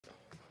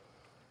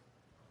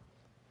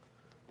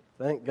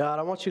Thank God.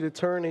 I want you to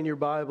turn in your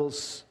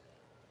Bibles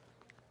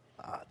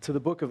to the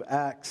book of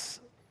Acts.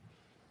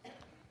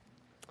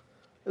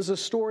 This is a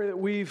story that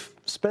we've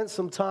spent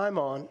some time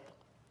on.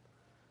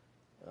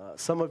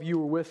 Some of you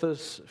were with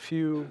us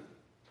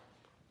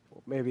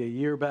maybe a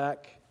year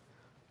back,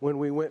 when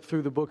we went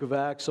through the book of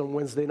Acts on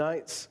Wednesday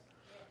nights.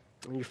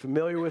 And you're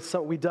familiar with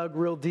some. We dug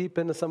real deep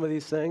into some of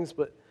these things,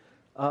 but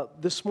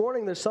this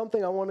morning there's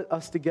something I want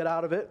us to get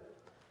out of it,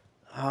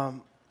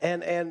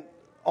 and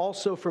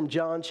also from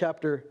John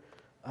chapter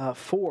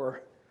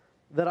 4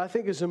 that I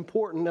think is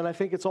important, and I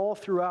think it's all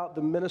throughout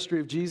the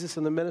ministry of Jesus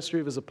and the ministry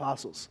of his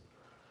apostles.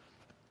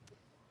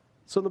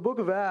 So in the book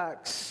of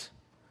Acts,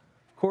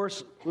 of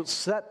course, let's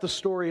set the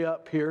story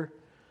up here.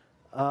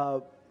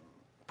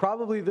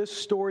 Probably this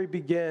story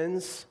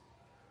begins,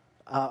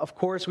 of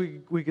course,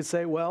 we could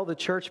say, well, the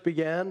church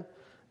began.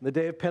 The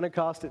day of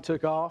Pentecost, it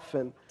took off,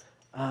 and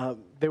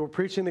they were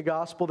preaching the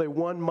gospel. They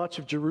won much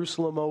of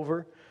Jerusalem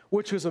over,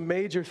 which was a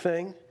major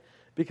thing,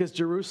 because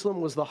Jerusalem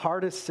was the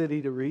hardest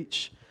city to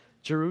reach.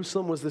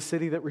 Jerusalem was the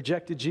city that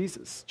rejected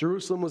Jesus.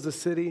 Jerusalem was the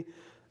city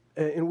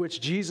in which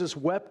Jesus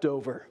wept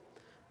over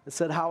and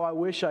said, "How I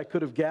wish I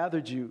could have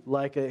gathered you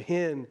like a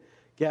hen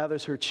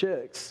gathers her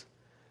chicks."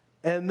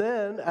 And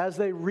then as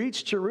they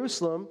reached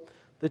Jerusalem,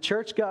 the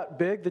church got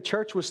big, the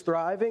church was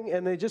thriving,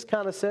 and they just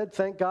kind of said,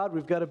 "Thank God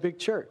we've got a big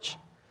church."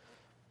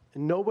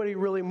 And nobody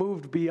really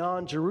moved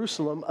beyond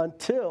Jerusalem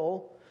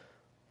until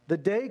the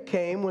day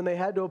came when they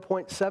had to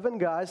appoint 7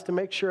 guys to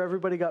make sure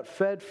everybody got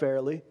fed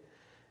fairly.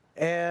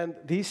 And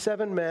these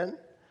 7 men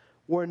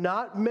were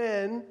not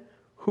men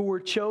who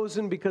were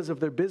chosen because of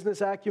their business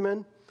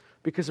acumen,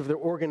 because of their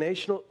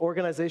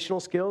organizational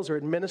skills or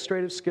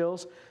administrative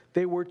skills.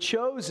 They were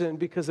chosen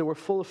because they were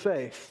full of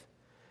faith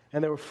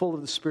and they were full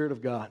of the Spirit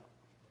of God.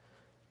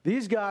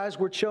 These guys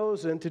were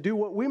chosen to do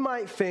what we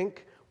might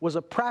think was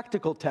a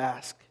practical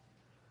task.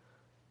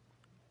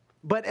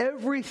 But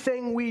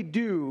everything we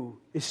do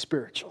is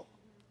spiritual.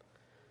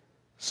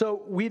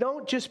 So we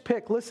don't just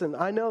pick, listen,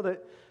 I know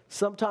that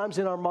sometimes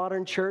in our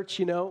modern church,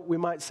 we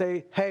might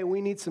say, hey,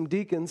 we need some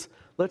deacons.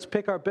 Let's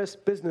pick our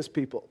best business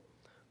people.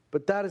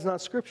 But that is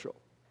not scriptural.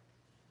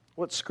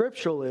 What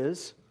scriptural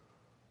is,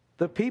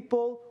 the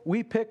people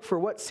we pick for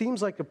what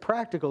seems like a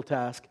practical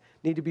task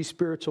need to be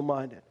spiritual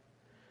minded.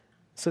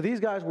 So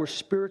these guys were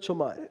spiritual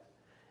minded.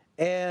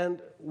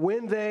 And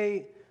when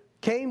they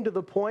came to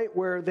the point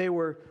where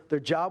their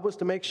job was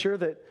to make sure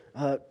that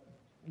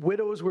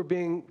widows were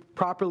being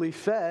properly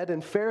fed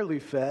and fairly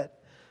fed,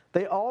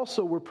 they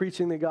also were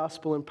preaching the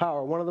gospel in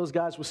power. One of those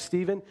guys was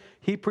Stephen.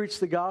 He preached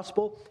the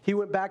gospel. He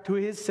went back to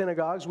his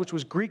synagogues, which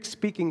was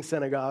Greek-speaking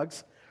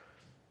synagogues,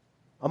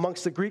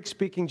 amongst the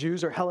Greek-speaking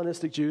Jews or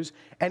Hellenistic Jews,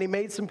 and he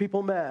made some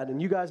people mad. And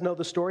you guys know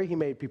the story. He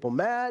made people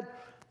mad.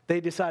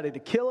 They decided to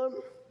kill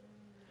him.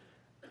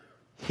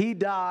 He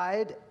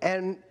died,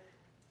 and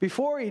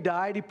before he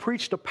died, he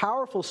preached a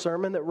powerful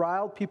sermon that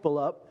riled people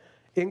up,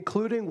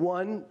 including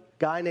one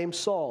guy named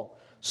Saul.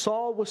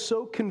 Saul was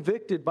so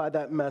convicted by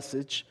that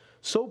message,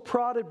 so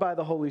prodded by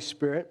the Holy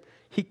Spirit,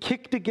 he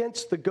kicked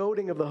against the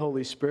goading of the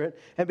Holy Spirit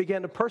and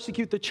began to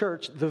persecute the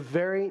church the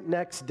very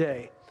next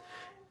day.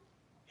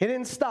 He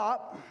didn't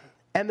stop,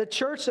 and the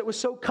church that was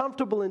so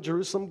comfortable in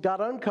Jerusalem got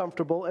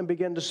uncomfortable and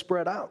began to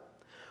spread out.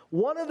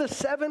 One of the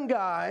 7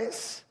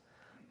 guys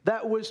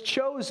that was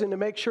chosen to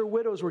make sure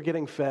widows were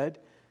getting fed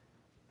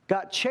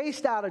got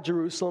chased out of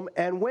Jerusalem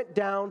and went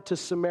down to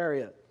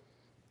Samaria.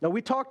 Now,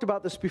 we talked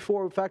about this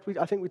before. In fact,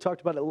 I think we talked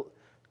about it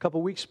a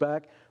couple weeks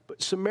back.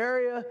 But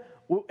Samaria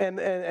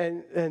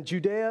and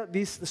Judea,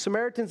 the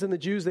Samaritans and the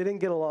Jews, they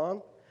didn't get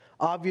along.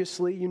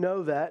 Obviously, you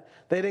know that.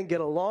 They didn't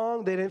get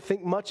along. They didn't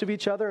think much of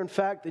each other. In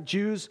fact, the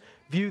Jews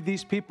viewed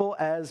these people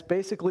as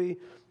basically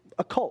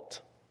a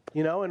cult.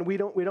 And we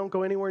don't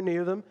go anywhere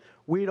near them.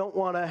 We don't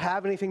want to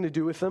have anything to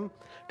do with them.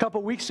 A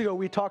couple weeks ago,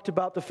 we talked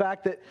about the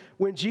fact that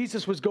when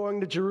Jesus was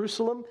going to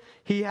Jerusalem,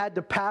 he had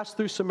to pass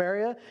through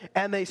Samaria,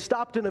 and they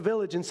stopped in a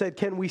village and said,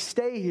 "Can we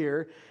stay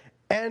here?"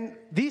 And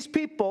these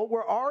people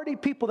were already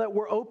people that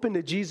were open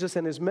to Jesus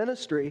and his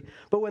ministry,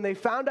 but when they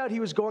found out he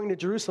was going to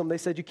Jerusalem, they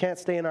said, "You can't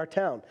stay in our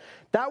town."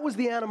 That was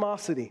the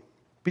animosity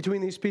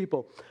between these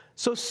people.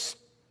 So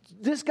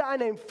this guy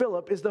named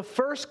Philip is the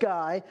first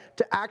guy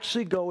to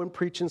actually go and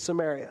preach in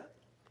Samaria,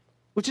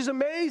 which is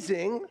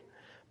amazing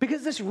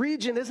because this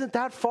region isn't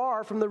that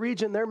far from the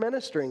region they're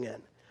ministering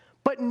in.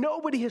 But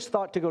nobody has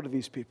thought to go to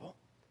these people.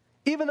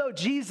 Even though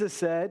Jesus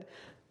said,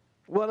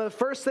 one of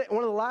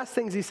the last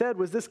things he said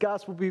was this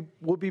gospel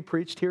will be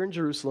preached here in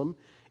Jerusalem,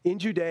 in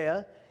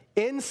Judea,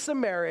 in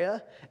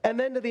Samaria, and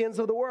then to the ends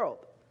of the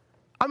world.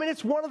 I mean,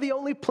 it's one of the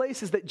only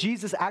places that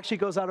Jesus actually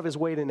goes out of his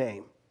way to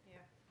name. Yeah.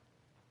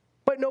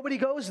 But nobody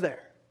goes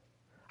there.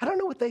 I don't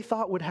know what they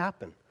thought would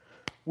happen.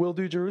 We'll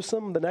do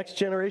Jerusalem, the next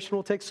generation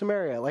will take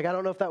Samaria. I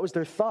don't know if that was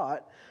their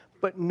thought,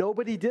 but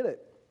nobody did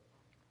it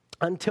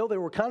until they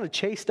were kind of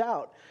chased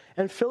out.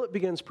 And Philip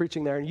begins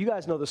preaching there, and you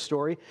guys know the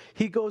story.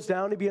 He goes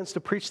down, he begins to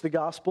preach the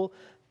gospel.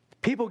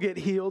 People get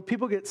healed.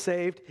 People get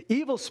saved.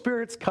 Evil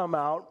spirits come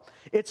out.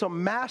 It's a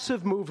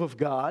massive move of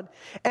God.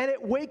 And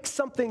it wakes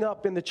something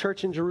up in the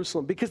church in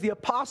Jerusalem because the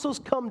apostles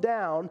come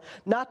down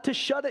not to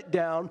shut it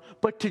down,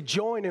 but to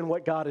join in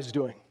what God is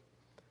doing.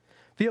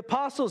 The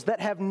apostles that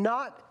have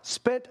not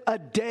spent a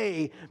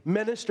day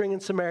ministering in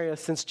Samaria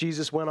since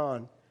Jesus went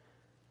on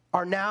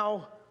are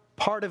now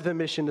part of the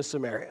mission to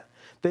Samaria.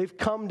 They've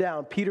come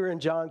down. Peter and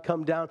John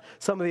come down.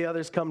 Some of the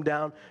others come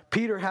down.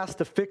 Peter has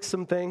to fix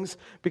some things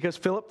because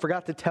Philip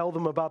forgot to tell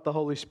them about the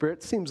Holy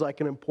Spirit. Seems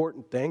like an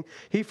important thing.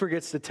 He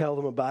forgets to tell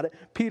them about it.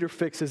 Peter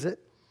fixes it.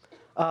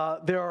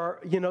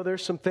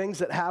 There's some things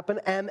that happen.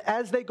 And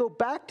as they go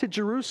back to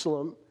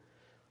Jerusalem,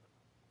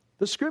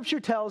 the scripture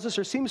tells us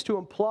or seems to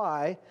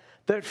imply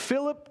that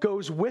Philip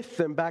goes with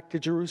them back to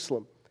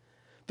Jerusalem.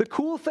 The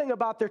cool thing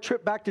about their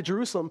trip back to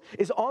Jerusalem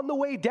is on the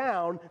way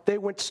down, they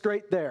went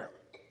straight there.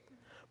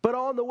 But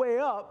on the way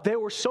up, they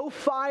were so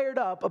fired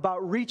up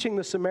about reaching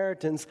the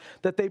Samaritans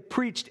that they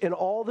preached in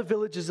all the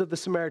villages of the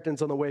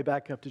Samaritans on the way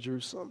back up to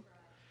Jerusalem,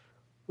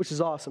 which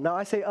is awesome. Now,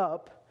 I say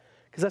up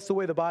because that's the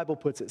way the Bible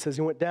puts it. It says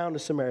he went down to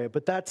Samaria,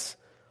 but that's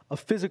a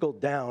physical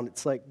down.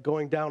 It's like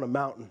going down a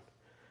mountain.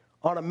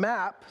 On a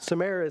map,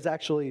 Samaria is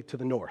actually to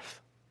the north.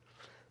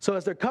 So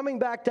as they're coming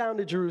back down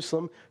to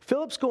Jerusalem,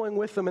 Philip's going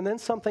with them, and then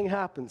something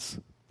happens.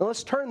 Now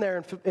let's turn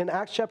there in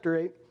Acts chapter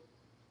 8.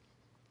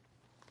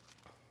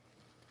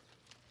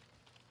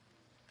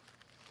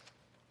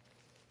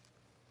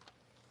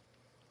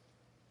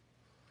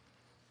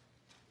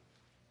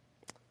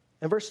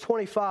 And verse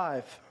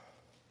 25.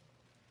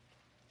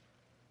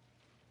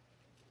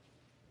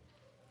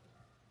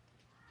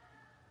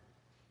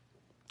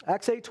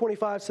 Acts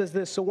 8:25 says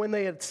this, so when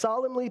they had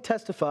solemnly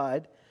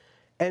testified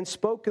and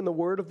spoken the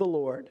word of the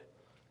Lord,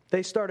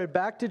 they started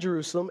back to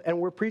Jerusalem and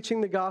were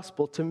preaching the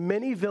gospel to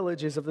many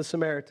villages of the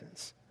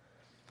Samaritans.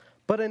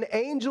 But an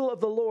angel of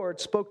the Lord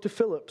spoke to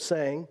Philip,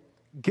 saying,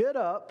 get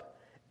up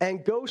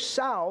and go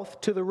south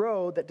to the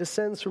road that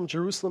descends from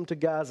Jerusalem to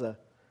Gaza.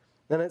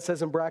 Then it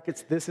says in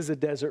brackets, this is a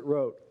desert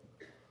road.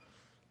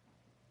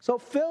 So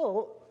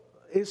Phil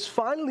is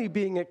finally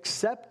being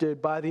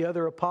accepted by the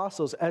other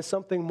apostles as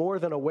something more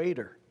than a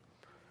waiter.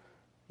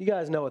 You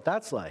guys know what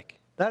that's like.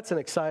 That's an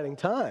exciting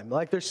time.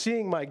 Like they're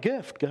seeing my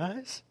gift,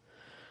 guys.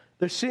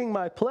 They're seeing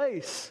my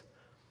place.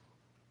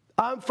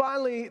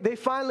 They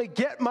finally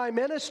get my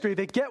ministry.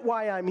 They get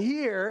why I'm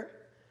here.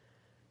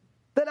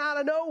 Then out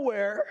of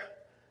nowhere,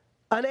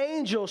 an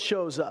angel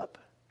shows up.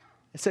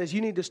 It says,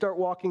 you need to start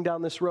walking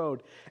down this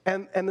road.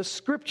 And the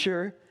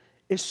scripture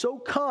is so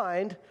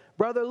kind.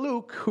 Brother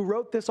Luke, who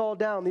wrote this all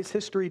down, this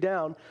history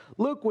down,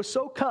 Luke was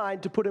so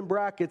kind to put in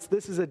brackets,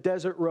 this is a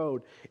desert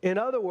road. In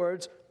other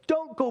words,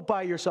 don't go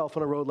by yourself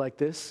on a road like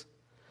this.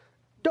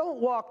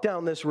 Don't walk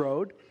down this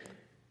road.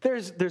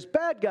 There's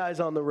bad guys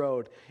on the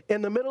road.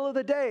 In the middle of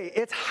the day,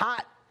 it's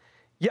hot.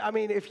 Yeah, I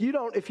mean, if you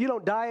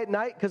don't die at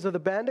night because of the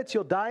bandits,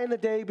 you'll die in the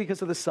day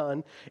because of the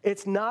sun.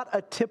 It's not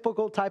a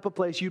typical type of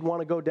place you'd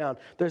want to go down.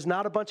 There's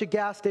not a bunch of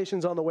gas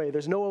stations on the way.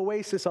 There's no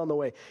oasis on the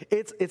way.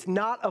 It's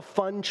not a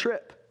fun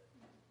trip.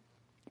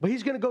 But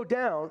he's going to go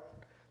down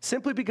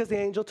simply because the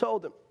angel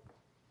told him.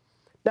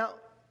 Now,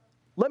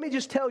 let me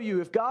just tell you,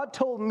 if God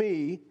told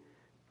me,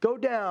 go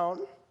down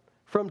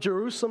from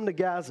Jerusalem to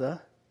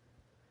Gaza,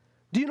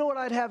 do you know what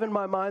I'd have in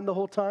my mind the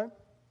whole time?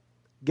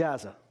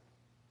 Gaza.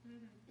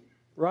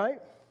 Right?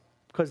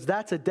 Because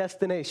that's a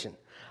destination.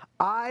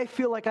 I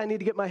feel like I need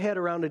to get my head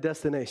around a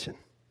destination.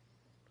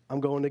 I'm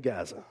going to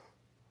Gaza.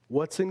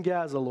 What's in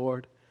Gaza,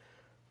 Lord?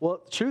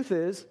 Well, the truth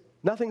is,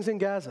 nothing's in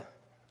Gaza.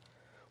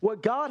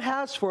 What God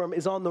has for him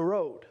is on the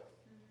road.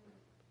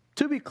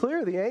 To be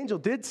clear, the angel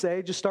did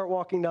say, just start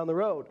walking down the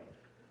road.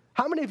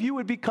 How many of you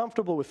would be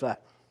comfortable with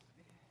that?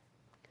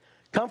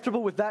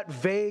 Comfortable with that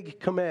vague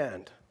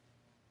command?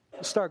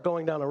 Start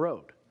going down a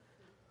road.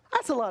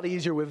 That's a lot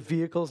easier with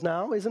vehicles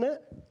now, isn't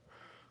it?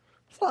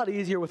 It's a lot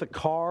easier with a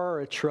car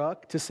or a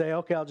truck to say,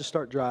 okay, I'll just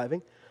start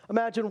driving.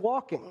 Imagine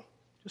walking.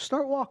 Just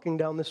start walking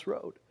down this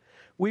road.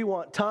 We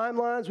want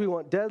timelines, we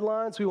want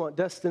deadlines, we want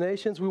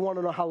destinations. We want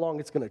to know how long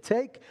it's going to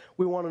take.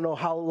 We want to know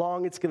how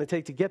long it's going to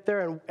take to get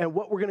there and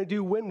what we're going to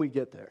do when we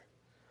get there.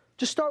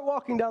 Just start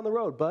walking down the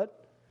road, bud.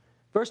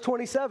 Verse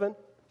 27.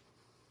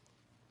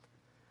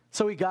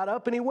 So he got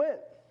up and he went.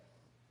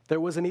 There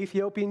was an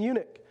Ethiopian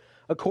eunuch,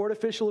 a court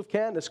official of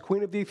Candace,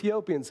 queen of the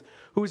Ethiopians,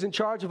 who was in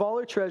charge of all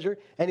her treasure,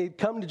 and he'd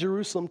come to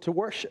Jerusalem to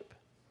worship.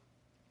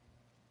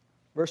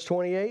 Verse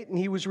 28, and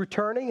he was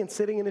returning and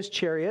sitting in his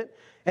chariot,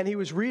 and he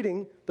was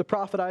reading the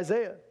prophet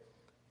Isaiah.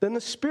 Then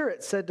the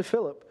Spirit said to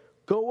Philip,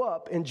 go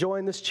up and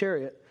join this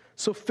chariot.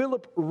 So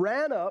Philip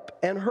ran up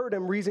and heard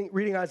him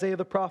reading Isaiah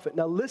the prophet.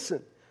 Now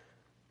listen,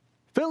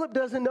 Philip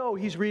doesn't know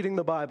he's reading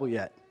the Bible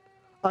yet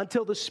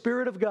until the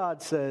Spirit of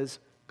God says,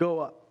 go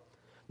up.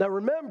 Now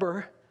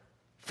remember,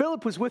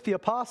 Philip was with the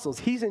apostles.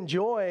 He's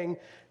enjoying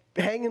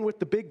hanging with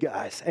the big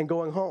guys and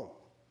going home.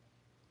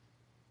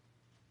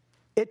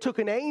 It took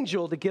an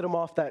angel to get him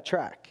off that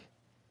track.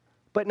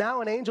 But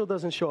now an angel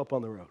doesn't show up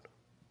on the road.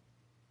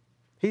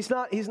 He's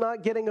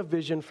not getting a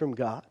vision from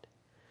God.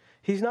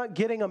 He's not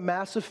getting a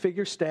massive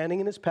figure standing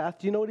in his path.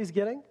 Do you know what he's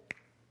getting?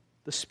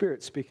 The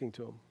Spirit speaking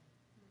to him.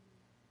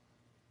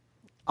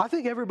 I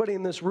think everybody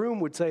in this room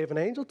would say, if an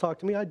angel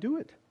talked to me, I'd do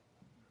it.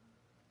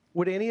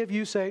 Would any of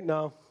you say,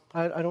 no,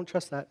 I don't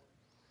trust that?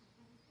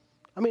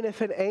 I mean,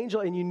 if an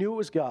angel, and you knew it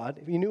was God,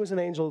 if you knew it was an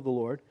angel of the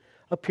Lord,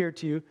 appeared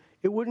to you,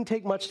 it wouldn't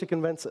take much to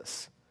convince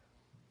us.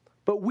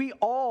 But we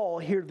all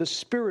hear the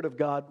Spirit of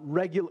God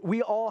regularly.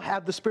 We all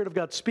have the Spirit of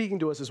God speaking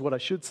to us, is what I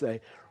should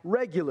say,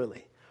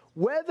 regularly.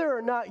 Whether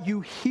or not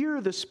you hear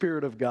the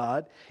Spirit of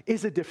God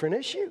is a different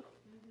issue.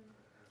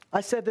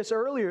 I said this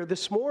earlier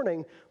this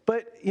morning,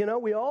 but,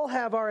 we all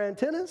have our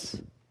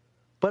antennas,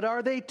 but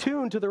are they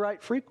tuned to the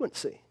right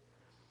frequency?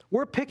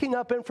 We're picking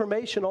up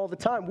information all the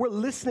time. We're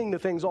listening to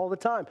things all the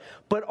time.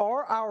 But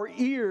are our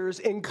ears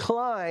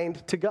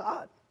inclined to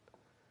God?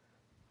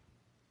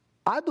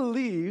 I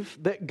believe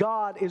that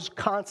God is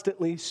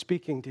constantly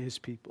speaking to his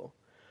people.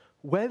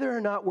 Whether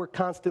or not we're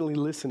constantly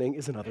listening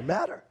is another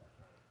matter.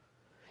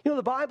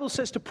 The Bible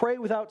says to pray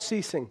without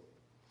ceasing.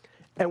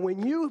 And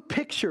when you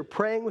picture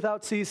praying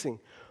without ceasing,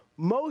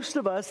 most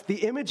of us,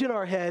 the image in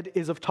our head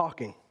is of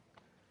talking.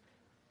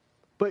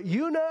 But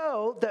you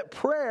know that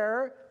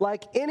prayer,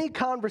 like any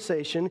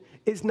conversation,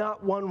 is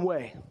not one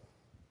way.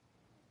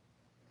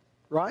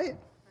 Right?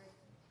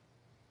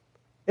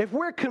 If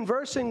we're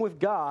conversing with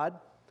God,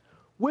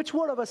 which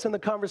one of us in the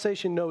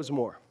conversation knows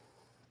more?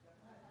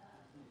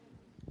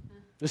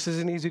 This is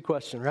an easy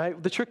question,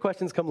 right? The trick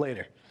questions come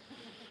later.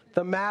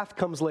 The math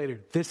comes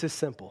later. This is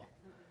simple.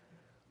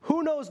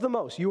 Who knows the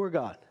most, you or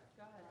God?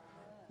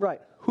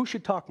 Right. Who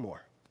should talk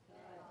more?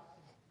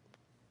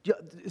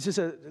 It's just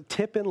a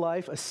tip in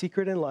life, a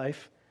secret in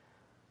life.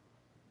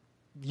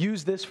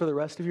 Use this for the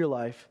rest of your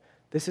life.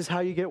 This is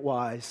how you get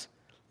wise.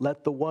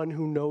 Let the one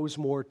who knows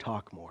more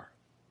talk more.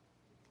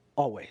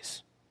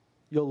 Always.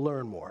 You'll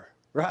learn more,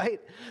 right?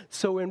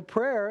 So in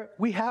prayer,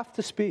 we have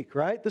to speak,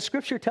 right? The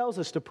scripture tells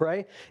us to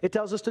pray. It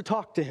tells us to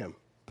talk to him.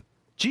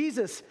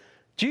 Jesus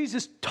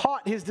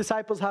taught his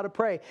disciples how to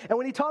pray. And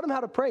when he taught them how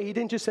to pray, he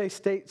didn't just say,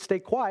 stay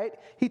quiet.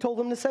 He told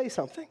them to say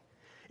something.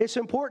 It's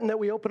important that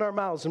we open our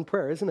mouths in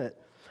prayer, isn't it?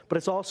 But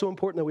it's also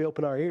important that we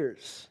open our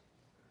ears.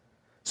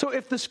 So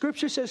if the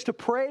scripture says to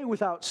pray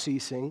without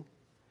ceasing,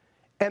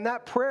 and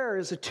that prayer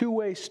is a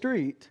two-way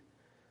street,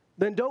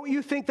 then don't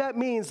you think that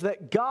means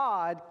that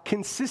God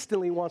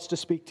consistently wants to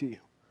speak to you?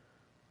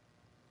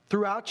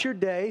 Throughout your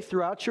day,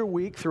 throughout your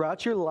week,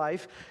 throughout your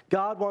life,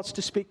 God wants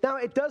to speak. Now,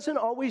 it doesn't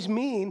always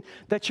mean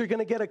that you're going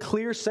to get a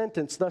clear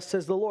sentence, thus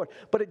says the Lord.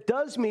 But it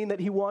does mean that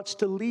he wants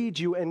to lead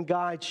you and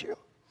guide you.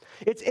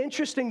 It's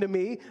interesting to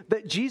me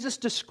that Jesus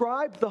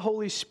described the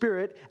Holy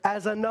Spirit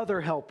as another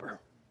helper.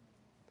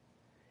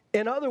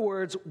 In other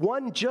words,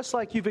 one just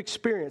like you've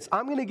experienced.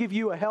 I'm going to give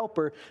you a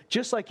helper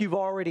just like you've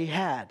already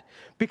had.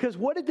 Because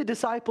what did the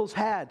disciples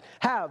have?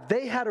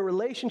 They had a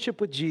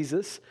relationship with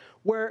Jesus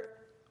where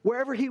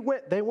wherever he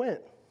went, they went.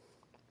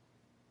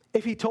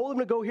 If he told them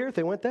to go here,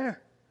 they went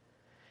there.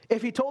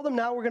 If he told them,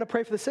 now we're going to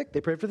pray for the sick,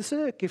 they prayed for the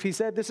sick. If he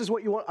said, this is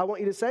what I want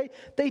you to say,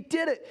 they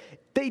did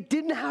it. They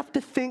didn't have to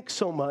think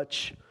so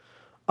much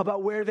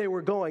about where they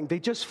were going. They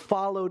just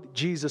followed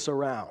Jesus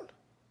around.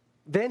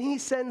 Then he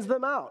sends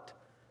them out,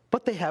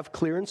 but they have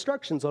clear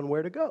instructions on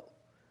where to go.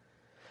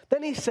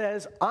 Then he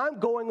says, I'm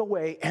going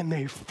away, and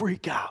they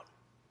freak out.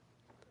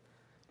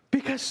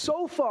 Because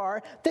so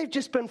far, they've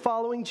just been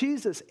following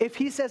Jesus. If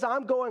he says,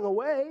 I'm going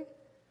away,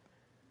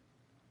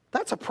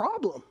 that's a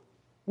problem.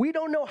 We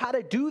don't know how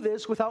to do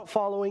this without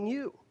following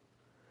you.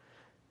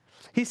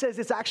 He says,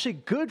 it's actually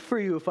good for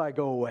you if I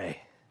go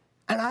away.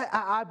 And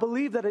I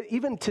believe that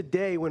even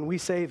today when we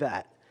say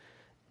that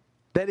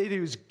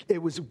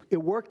it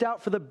worked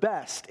out for the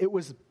best. It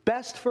was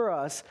best for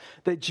us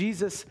that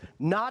Jesus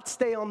not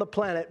stay on the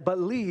planet, but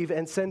leave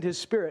and send his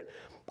Spirit.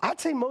 I'd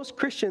say most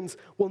Christians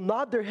will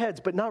nod their heads,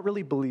 but not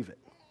really believe it.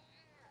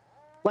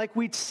 Like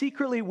we'd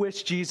secretly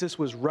wish Jesus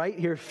was right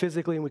here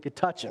physically and we could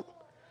touch him.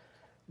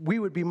 We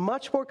would be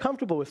much more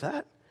comfortable with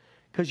that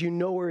because you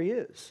know where he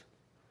is.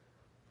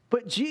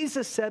 But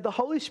Jesus said the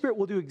Holy Spirit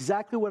will do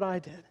exactly what I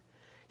did.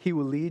 He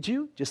will lead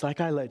you just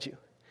like I led you.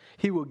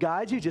 He will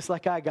guide you just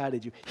like I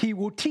guided you. He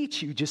will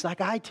teach you just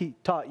like I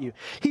taught you.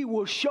 He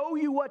will show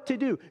you what to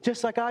do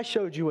just like I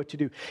showed you what to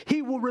do.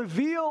 He will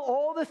reveal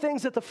all the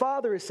things that the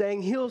Father is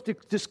saying he'll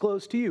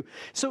disclose to you.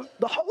 So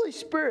the Holy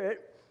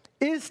Spirit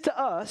is to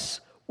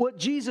us what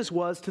Jesus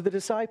was to the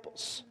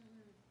disciples.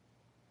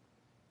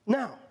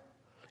 Now,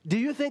 do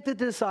you think the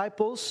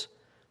disciples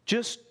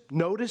just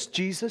noticed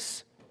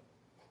Jesus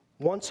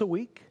once a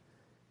week?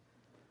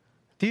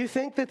 Do you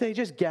think that they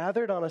just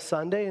gathered on a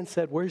Sunday and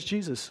said, where's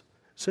Jesus?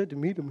 Said to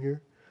meet him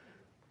here.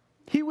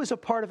 He was a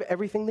part of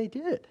everything they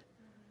did.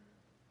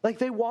 Like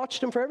they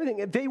watched him for everything.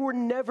 They were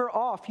never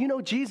off. You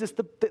know, Jesus,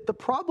 the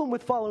problem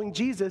with following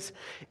Jesus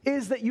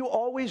is that you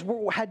always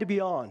had to be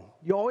on.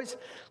 You always,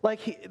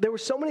 there were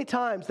so many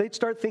times they'd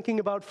start thinking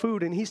about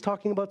food and he's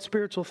talking about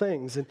spiritual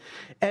things.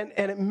 And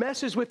it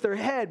messes with their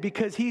head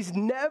because he's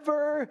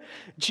never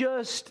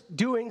just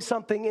doing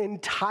something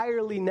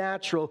entirely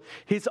natural.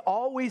 He's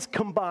always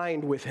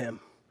combined with him.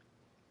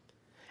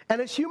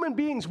 And as human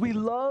beings, we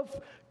love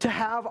to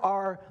have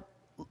our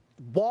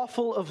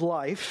waffle of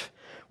life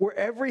where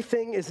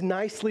everything is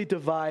nicely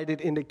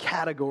divided into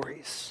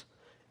categories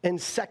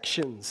and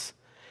sections.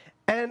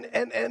 And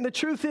the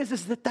truth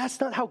is that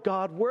that's not how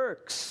God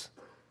works.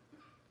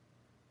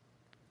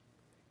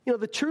 You know,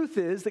 the truth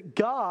is that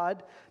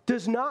God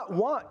does not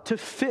want to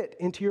fit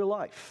into your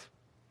life.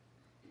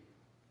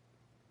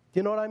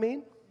 You know what I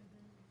mean?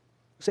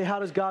 Say, how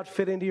does God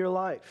fit into your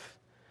life?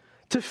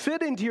 To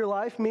fit into your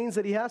life means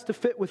that he has to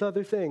fit with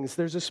other things.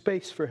 There's a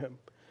space for him.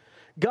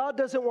 God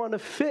doesn't want to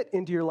fit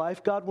into your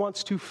life. God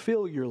wants to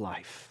fill your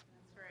life.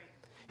 That's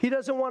right. He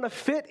doesn't want to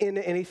fit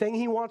into anything.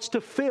 He wants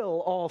to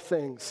fill all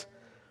things.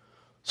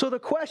 So the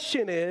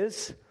question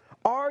is,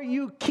 are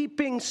you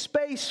keeping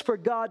space for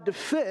God to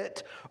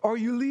fit, or are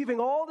you leaving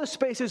all the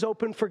spaces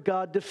open for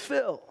God to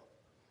fill?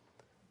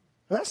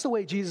 And that's the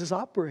way Jesus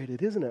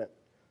operated, isn't it?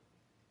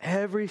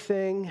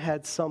 Everything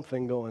had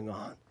something going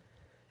on.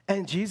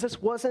 And Jesus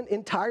wasn't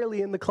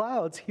entirely in the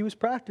clouds. He was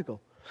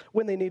practical.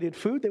 When they needed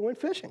food, they went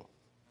fishing.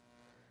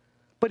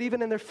 But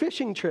even in their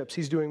fishing trips,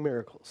 he's doing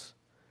miracles.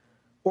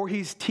 Or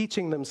he's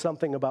teaching them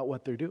something about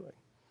what they're doing.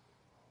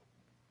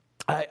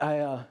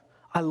 I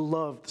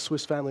loved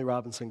Swiss Family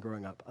Robinson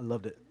growing up. I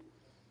loved it.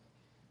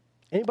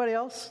 Anybody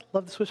else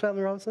love the Swiss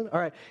Family Robinson? All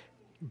right.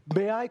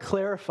 May I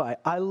clarify?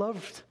 I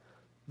loved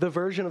the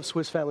version of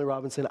Swiss Family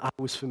Robinson I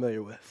was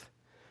familiar with,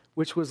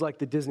 which was like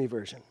the Disney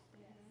version.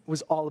 It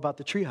was all about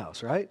the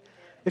treehouse, right?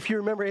 If you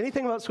remember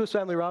anything about Swiss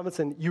Family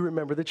Robinson, you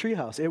remember the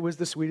treehouse. It was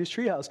the sweetest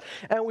treehouse.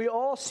 And we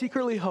all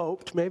secretly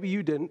hoped, maybe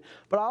you didn't,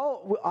 but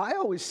I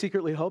always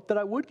secretly hoped that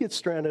I would get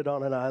stranded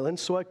on an island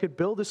so I could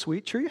build a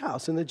sweet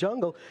treehouse in the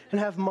jungle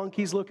and have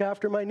monkeys look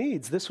after my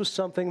needs. This was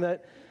something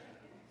that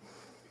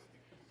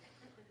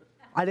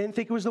I didn't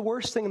think it was the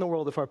worst thing in the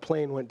world if our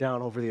plane went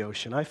down over the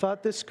ocean. I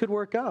thought this could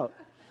work out.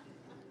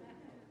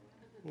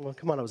 Well,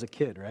 come on, I was a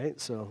kid, right?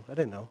 So I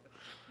didn't know.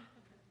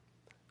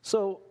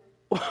 So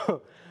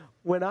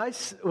when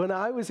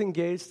I was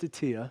engaged to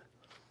Tia,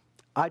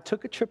 I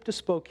took a trip to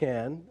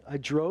Spokane. I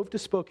drove to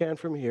Spokane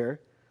from here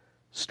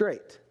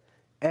straight.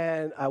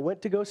 And I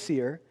went to go see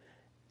her.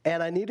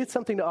 And I needed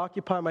something to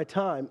occupy my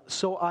time.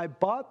 So I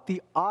bought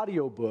the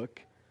audiobook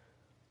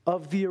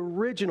of the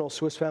original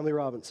Swiss Family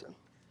Robinson.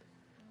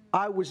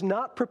 I was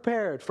not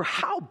prepared for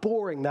how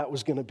boring that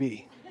was going to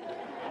be.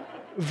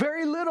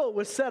 Very little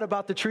was said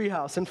about the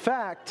treehouse. In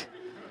fact,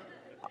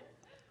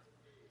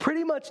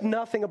 pretty much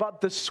nothing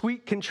about the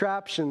sweet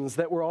contraptions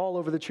that were all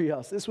over the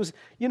treehouse. This was,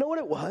 you know what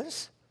it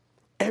was?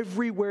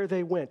 Everywhere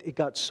they went, it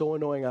got so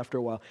annoying after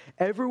a while.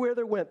 Everywhere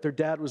they went, their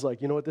dad was like,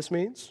 you know what this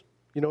means?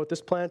 You know what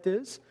this plant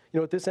is? You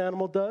know what this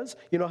animal does?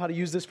 You know how to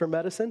use this for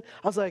medicine?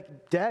 I was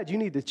like, Dad, you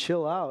need to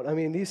chill out. I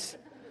mean, these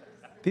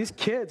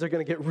kids are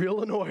going to get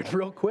real annoyed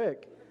real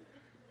quick.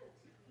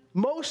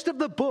 Most of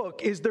the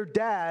book is their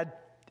dad.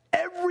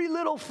 Every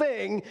little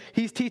thing,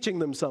 he's teaching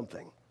them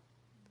something.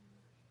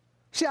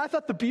 See, I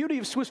thought the beauty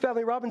of Swiss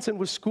Family Robinson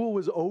was school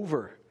was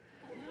over.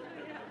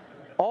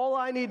 All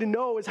I need to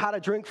know is how to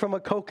drink from a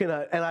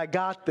coconut, and I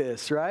got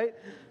this, right?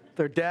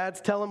 Their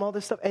dads tell them all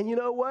this stuff. And you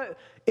know what?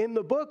 In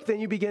the book, then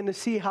you begin to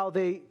see how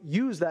they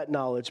use that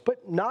knowledge.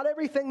 But not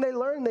everything they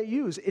learn, they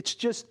use. It's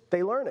just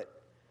they learn it.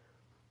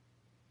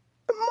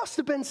 It must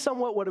have been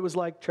somewhat what it was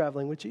like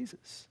traveling with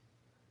Jesus.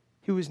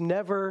 He was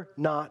never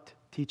not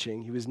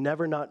teaching. He was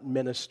never not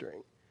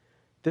ministering.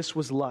 This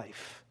was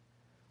life.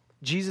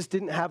 Jesus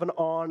didn't have an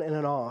on and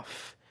an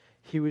off.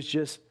 He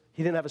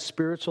didn't have a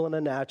spiritual and a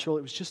natural.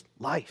 It was just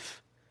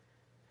life.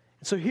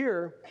 And so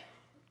here,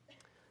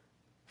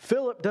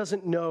 Philip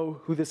doesn't know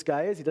who this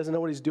guy is. He doesn't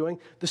know what he's doing.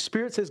 The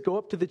Spirit says, go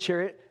up to the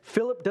chariot.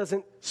 Philip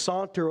doesn't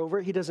saunter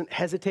over. He doesn't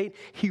hesitate.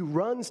 He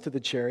runs to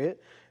the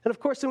chariot. And of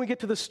course, then we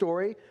get to the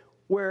story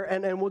where,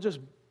 and we'll just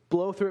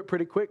blow through it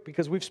pretty quick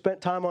because we've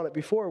spent time on it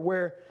before,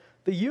 where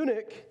the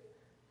eunuch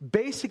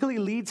basically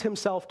leads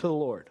himself to the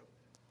Lord.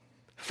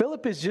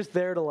 Philip is just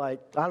there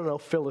to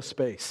fill a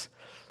space.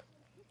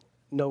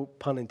 No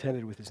pun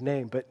intended with his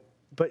name, but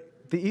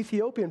the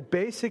Ethiopian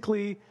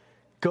basically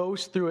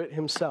goes through it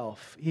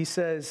himself. He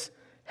says,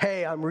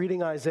 hey, I'm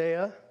reading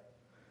Isaiah.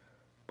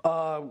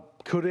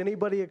 Could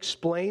anybody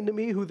explain to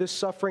me who this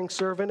suffering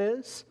servant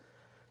is?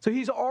 So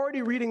he's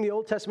already reading the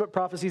Old Testament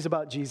prophecies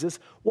about Jesus,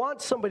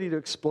 wants somebody to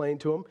explain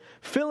to him.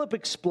 Philip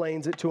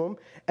explains it to him,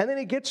 and then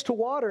he gets to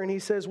water and he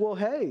says, well,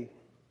 hey,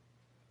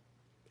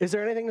 is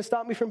there anything to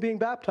stop me from being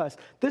baptized?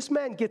 This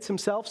man gets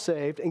himself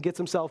saved and gets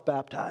himself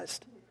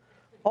baptized.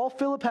 All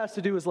Philip has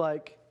to do is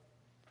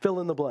fill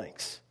in the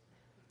blanks.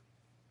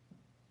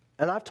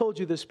 And I've told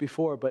you this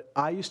before, but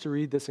I used to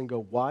read this and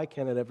go, why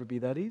can't it ever be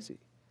that easy?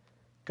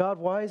 God,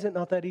 why is it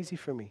not that easy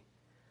for me?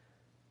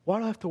 Why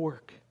do I have to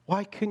work?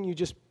 Why couldn't you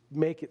just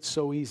make it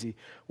so easy?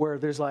 Where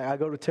there's I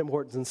go to Tim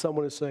Hortons and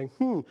someone is saying,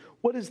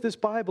 what is this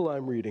Bible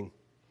I'm reading?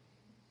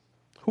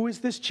 Who is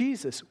this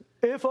Jesus?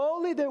 If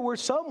only there were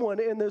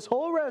someone in this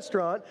whole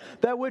restaurant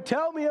that would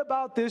tell me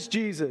about this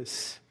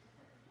Jesus.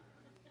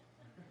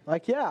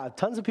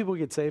 Tons of people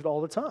get saved all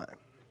the time.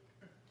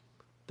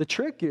 The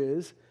trick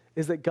is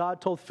that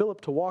God told Philip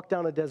to walk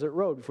down a desert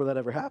road before that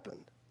ever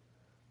happened.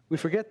 We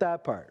forget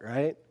that part,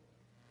 right?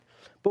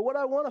 But what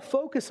I want to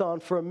focus on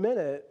for a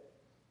minute,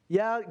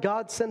 yeah,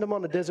 God sent him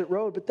on a desert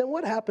road, but then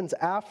what happens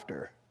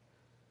after?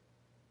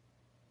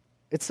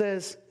 It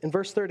says in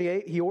verse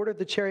 38, he ordered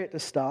the chariot to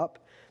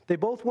stop. They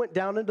both went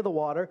down into the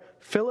water,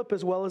 Philip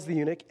as well as the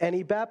eunuch, and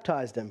he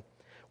baptized him.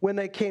 When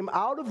they came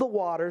out of the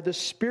water, the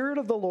Spirit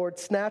of the Lord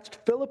snatched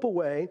Philip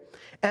away,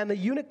 and the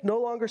eunuch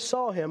no longer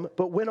saw him,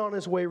 but went on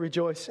his way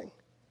rejoicing.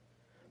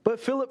 But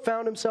Philip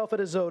found himself at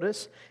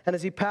Azotus, and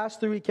as he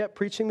passed through, he kept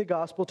preaching the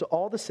gospel to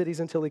all the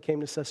cities until he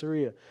came to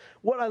Caesarea.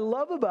 What I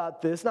love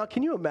about this, now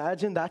can you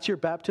imagine that's your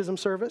baptism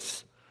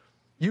service?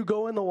 You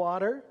go in the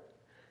water,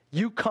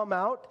 you come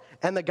out,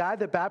 and the guy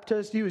that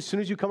baptized you, as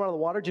soon as you come out of the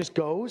water, just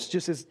goes,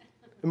 just is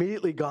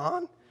immediately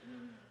gone?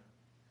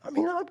 I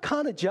mean, I'm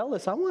kind of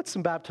jealous. I want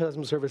some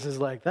baptism services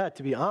like that,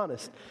 to be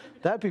honest.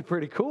 That'd be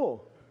pretty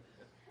cool.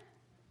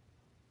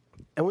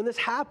 And when this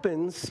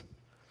happens,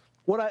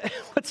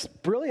 what's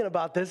brilliant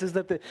about this is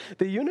that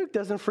the eunuch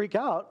doesn't freak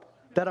out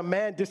that a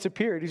man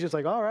disappeared. He's just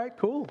like, all right,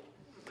 cool.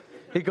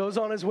 He goes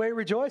on his way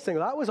rejoicing.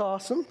 That was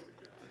awesome.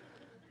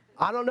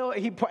 I don't know.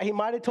 He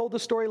might have told the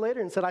story later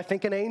and said, I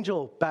think an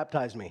angel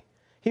baptized me.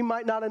 He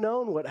might not have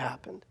known what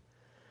happened.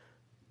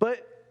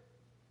 But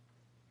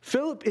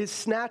Philip is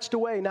snatched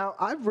away. Now,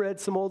 I've read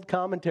some old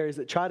commentaries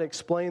that try to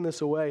explain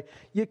this away.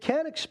 You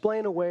can't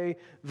explain away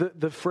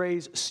the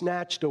phrase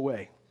snatched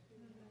away.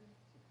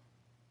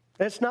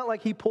 It's not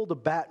like he pulled a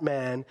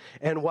Batman,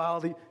 and while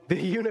the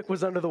eunuch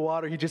was under the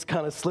water, he just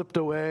kind of slipped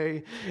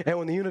away. And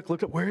when the eunuch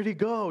looked up, where did he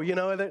go? You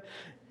know, that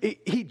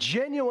he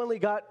genuinely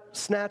got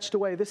snatched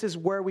away. This is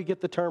where we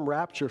get the term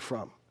rapture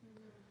from.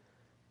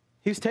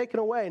 He's taken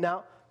away.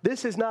 Now,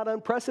 this is not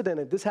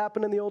unprecedented. This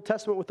happened in the Old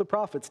Testament with the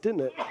prophets,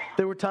 didn't it?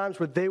 There were times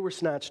where they were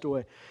snatched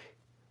away.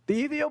 The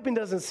Ethiopian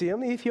doesn't see him.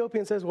 The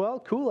Ethiopian says, well,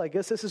 cool, I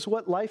guess this is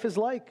what life is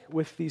like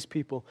with these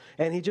people.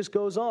 And he just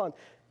goes on.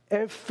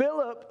 And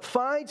Philip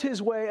finds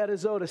his way at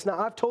Azotus. Now,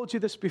 I've told you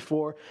this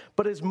before,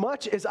 but as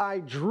much as I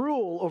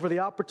drool over the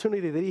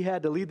opportunity that he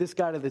had to lead this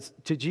guy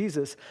to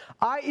Jesus,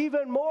 I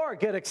even more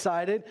get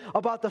excited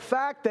about the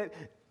fact that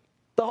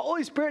the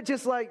Holy Spirit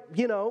just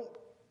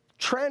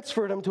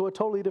transferred him to a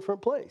totally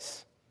different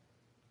place.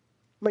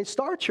 I mean,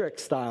 Star Trek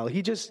style.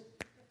 He just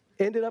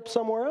ended up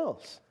somewhere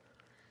else.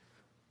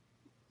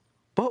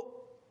 But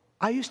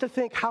I used to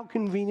think, how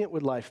convenient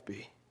would life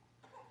be?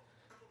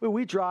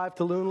 We drive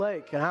to Loon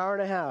Lake, an hour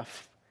and a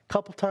half, a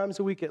couple times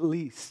a week at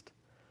least.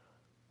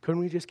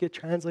 Couldn't we just get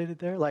translated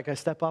there? Like I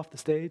step off the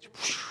stage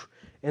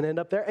and end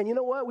up there. And you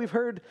know what? We've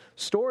heard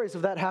stories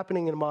of that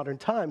happening in modern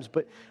times,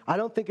 but I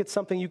don't think it's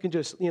something you can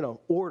just,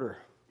 order.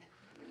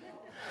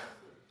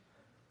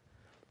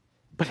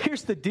 But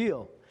here's the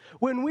deal.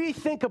 When we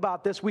think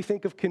about this, we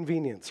think of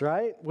convenience,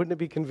 right? Wouldn't it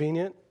be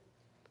convenient?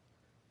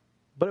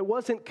 But it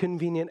wasn't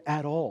convenient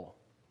at all.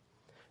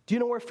 Do you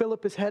know where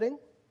Philip is heading?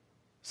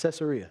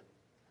 Caesarea.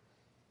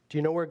 Do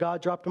you know where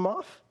God dropped him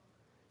off?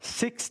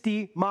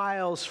 60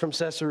 miles from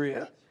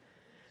Caesarea.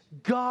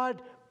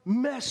 God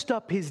messed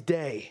up his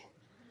day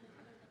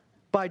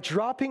by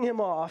dropping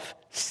him off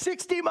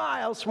 60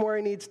 miles from where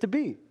he needs to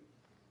be.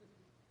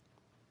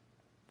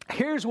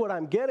 Here's what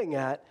I'm getting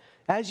at.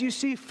 As you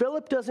see,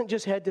 Philip doesn't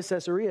just head to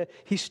Caesarea.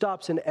 He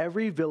stops in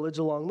every village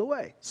along the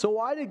way. So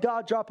why did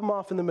God drop him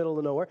off in the middle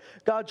of nowhere?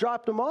 God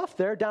dropped him off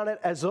there down at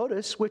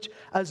Azotus, which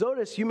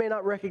Azotus, you may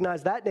not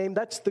recognize that name.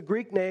 That's the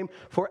Greek name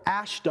for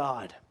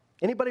Ashdod.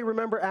 Anybody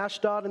remember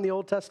Ashdod in the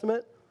Old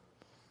Testament?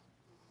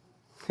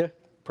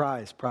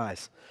 Prize.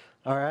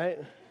 All right.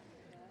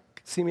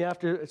 See me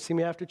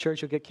after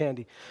church, you'll get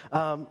candy.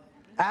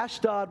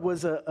 Ashdod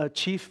was a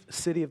chief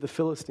city of the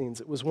Philistines.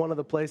 It was one of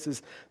the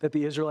places that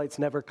the Israelites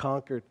never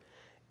conquered.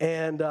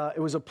 And it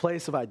was a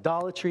place of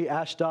idolatry.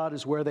 Ashdod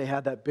is where they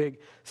had that big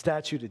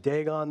statue to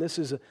Dagon. This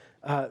is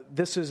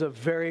a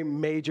very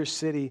major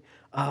city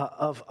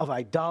of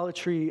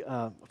idolatry.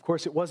 Of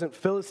course, it wasn't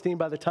Philistine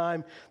by the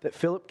time that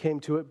Philip came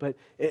to it, but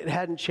it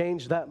hadn't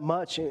changed that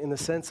much in the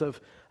sense of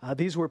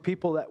these were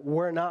people that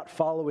were not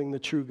following the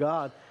true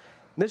God.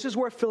 And this is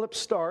where Philip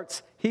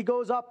starts. He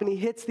goes up and he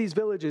hits these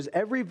villages,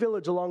 every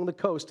village along the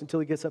coast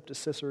until he gets up to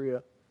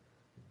Caesarea.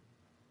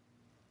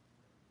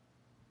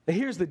 And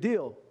here's the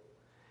deal.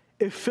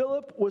 If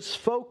Philip was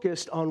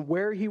focused on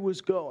where he was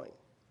going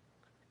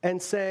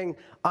and saying,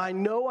 I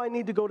know I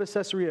need to go to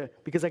Caesarea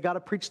because I got to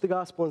preach the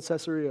gospel in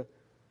Caesarea,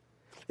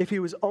 if he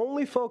was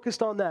only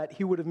focused on that,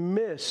 he would have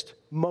missed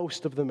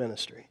most of the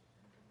ministry.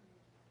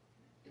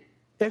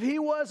 If he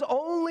was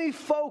only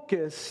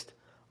focused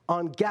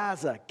on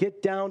Gaza,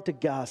 get down to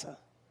Gaza,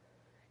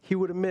 he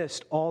would have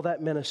missed all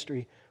that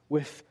ministry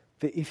with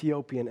the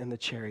Ethiopian and the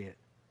chariot.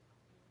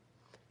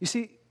 You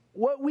see,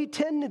 what we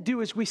tend to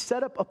do is we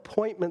set up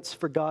appointments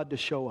for God to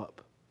show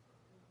up.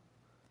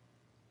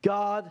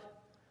 God,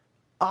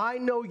 I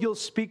know you'll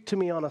speak to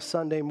me on a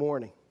Sunday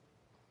morning.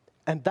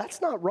 And that's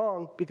not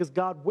wrong because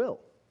God will.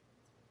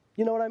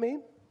 You know what I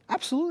mean?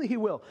 Absolutely, he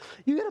will.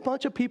 You get a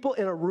bunch of people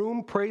in a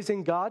room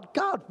praising God,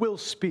 God will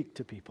speak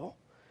to people.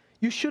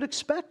 You should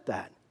expect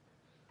that.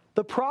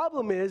 The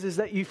problem is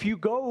that if you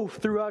go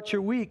throughout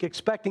your week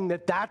expecting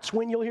that that's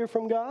when you'll hear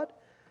from God,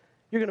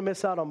 you're going to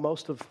miss out on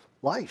most of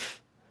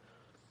life.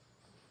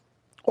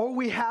 Or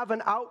we have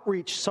an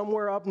outreach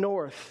somewhere up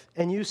north,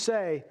 and you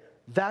say,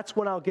 that's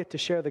when I'll get to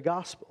share the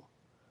gospel.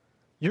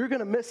 You're going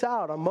to miss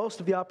out on most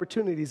of the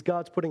opportunities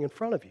God's putting in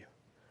front of you.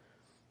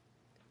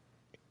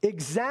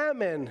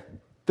 Examine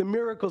the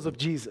miracles of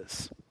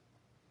Jesus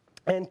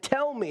and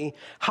tell me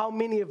how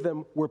many of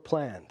them were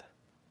planned.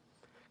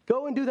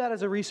 Go and do that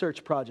as a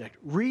research project.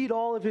 Read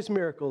all of his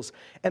miracles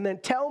and then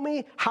tell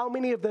me how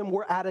many of them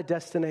were at a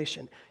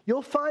destination.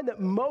 You'll find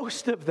that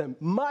most of them,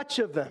 much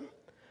of them,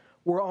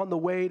 were on the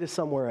way to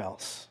somewhere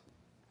else.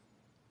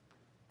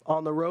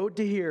 On the road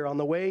to here, on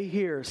the way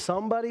here,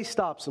 somebody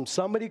stops him,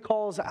 somebody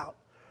calls out,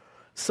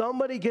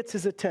 somebody gets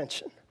his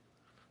attention.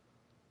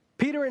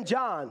 Peter and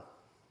John,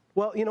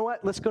 well, you know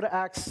what? Let's go to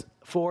Acts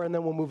 4 and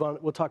then we'll move on.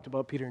 We'll talk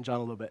about Peter and John a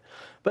little bit.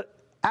 But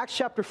Acts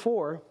chapter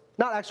 4,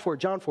 not Acts 4,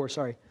 John 4,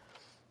 sorry.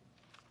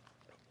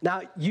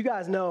 Now, you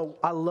guys know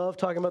I love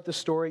talking about this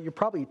story. You're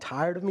probably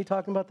tired of me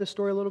talking about this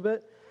story a little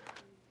bit,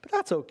 but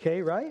that's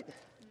okay, right?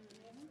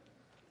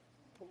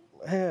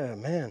 Yeah,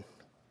 man.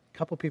 A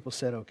couple people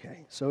said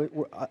okay.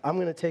 So I'm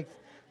going to take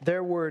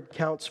their word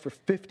counts for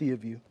 50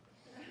 of you.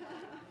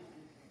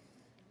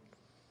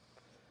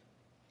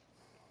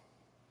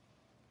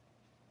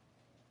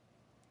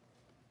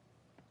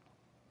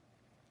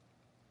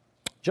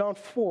 John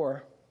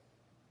 4,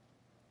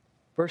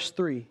 verse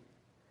 3.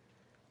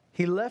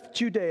 He left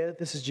Judea,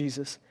 this is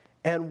Jesus,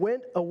 and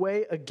went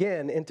away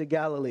again into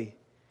Galilee.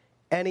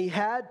 And he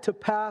had to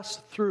pass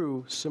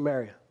through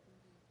Samaria.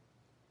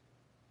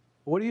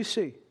 What do you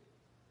see?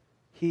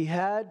 He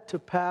had to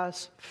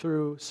pass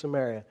through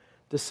Samaria.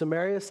 Does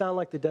Samaria sound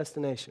like the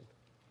destination?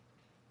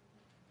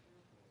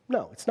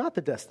 No, it's not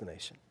the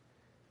destination.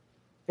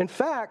 In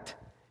fact,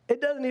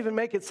 it doesn't even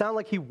make it sound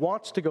like he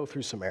wants to go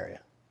through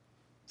Samaria.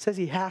 It says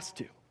he has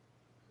to.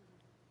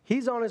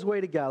 He's on his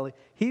way to Galilee.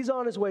 He's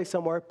on his way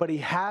somewhere, but he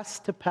has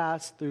to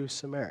pass through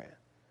Samaria.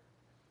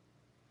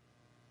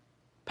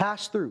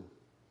 Pass through.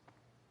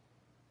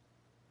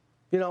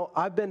 You know,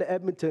 I've been to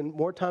Edmonton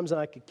more times than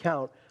I could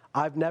count.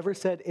 I've never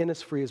said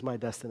Innisfree is my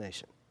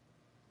destination.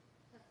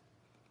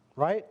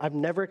 Right? I've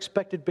never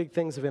expected big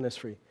things of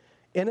Innisfree.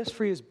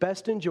 Innisfree is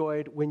best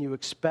enjoyed when you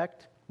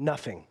expect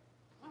nothing.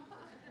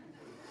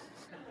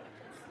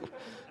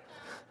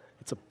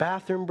 It's a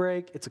bathroom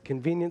break. It's a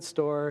convenience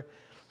store.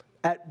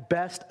 At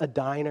best, a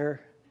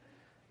diner.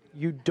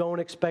 You don't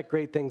expect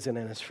great things in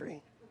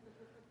Innisfree.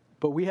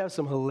 But we have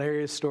some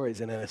hilarious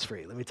stories in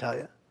Innisfree, let me tell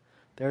you.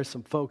 There are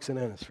some folks in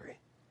Innisfree.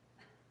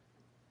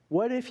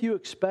 What if you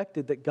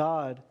expected that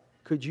God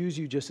could use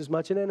you just as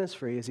much in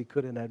Innisfree as he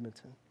could in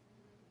Edmonton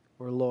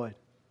or Lloyd?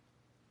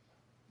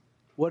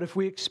 What if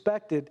we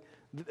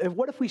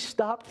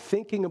stopped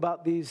thinking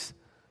about these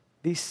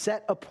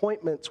set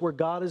appointments where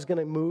God is going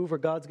to move or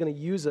God's going to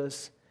use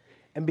us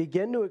and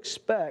begin to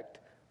expect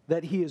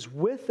that he is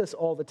with us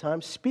all the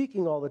time,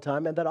 speaking all the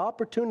time, and that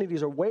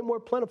opportunities are way more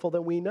plentiful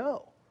than we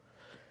know?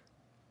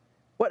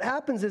 What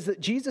happens is that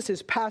Jesus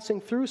is passing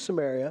through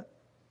Samaria.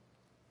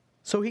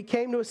 So he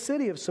came to a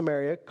city of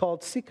Samaria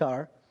called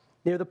Sychar,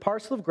 near the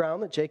parcel of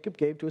ground that Jacob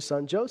gave to his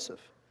son Joseph.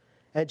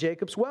 And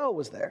Jacob's well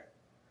was there.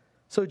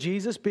 So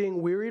Jesus,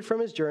 being wearied from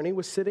his journey,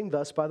 was sitting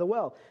thus by the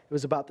well. It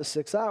was about the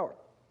 6th hour.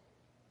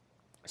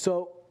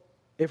 So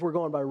if we're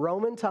going by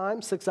Roman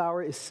time, 6th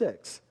hour is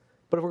 6.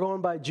 But if we're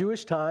going by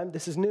Jewish time,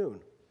 this is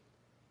noon.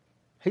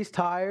 He's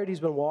tired.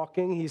 He's been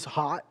walking. He's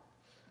hot.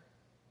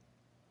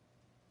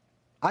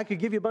 I could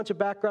give you a bunch of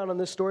background on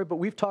this story, but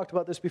we've talked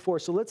about this before.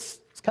 So let's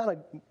kind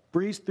of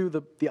breeze through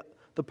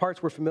the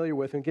parts we're familiar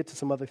with and get to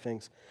some other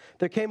things.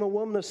 There came a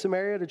woman of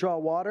Samaria to draw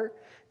water.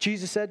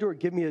 Jesus said to her,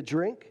 "Give me a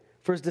drink,"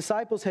 for his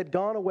disciples had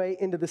gone away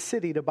into the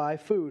city to buy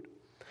food.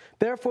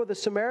 Therefore the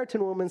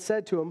Samaritan woman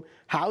said to him,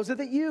 "How is it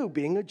that you,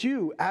 being a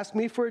Jew, ask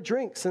me for a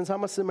drink, since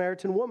I'm a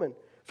Samaritan woman?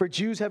 For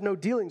Jews have no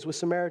dealings with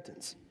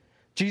Samaritans."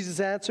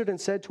 Jesus answered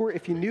and said to her,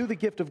 "If you knew the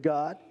gift of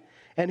God,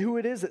 and who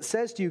it is that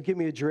says to you, 'Give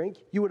me a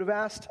drink,' you would have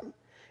asked him,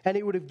 and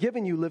he would have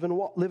given you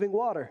living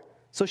water."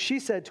 So she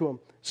said to him,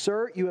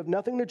 "Sir, you have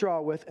nothing to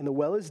draw with, and the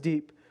well is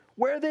deep.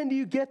 Where then do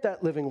you get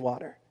that living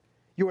water?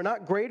 You are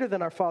not greater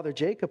than our father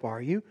Jacob,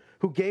 are you,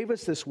 who gave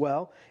us this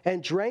well,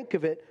 and drank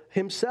of it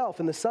himself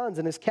and the sons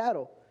and his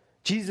cattle?"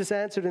 Jesus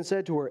answered and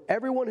said to her,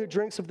 "Everyone who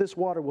drinks of this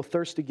water will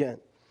thirst again.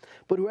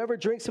 But whoever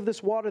drinks of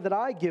this water that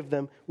I give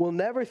them will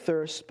never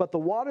thirst, but the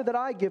water that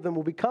I give them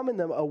will become in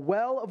them a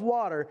well of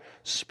water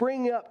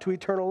springing up to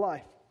eternal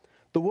life."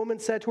 The woman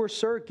said to her,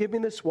 "Sir, give me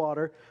this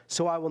water,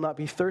 so I will not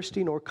be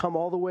thirsty nor come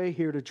all the way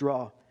here to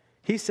draw."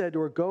 He said to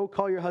her, "Go,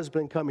 call your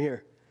husband and come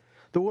here."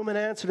 The woman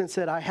answered and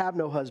said, "I have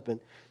no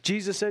husband."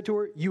 Jesus said to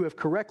her, "You have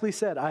correctly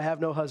said, 'I have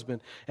no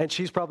husband.'" And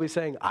she's probably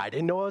saying, "I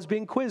didn't know I was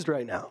being quizzed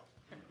right now."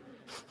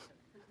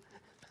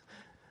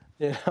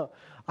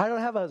 I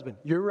don't have a husband.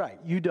 You're right,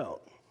 you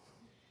don't.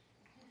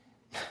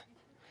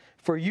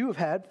 For you have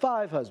had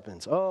 5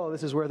 husbands. Oh,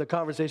 this is where the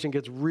conversation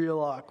gets real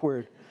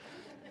awkward.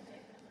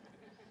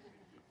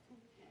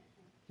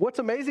 What's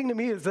amazing to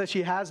me is that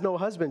she has no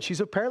husband.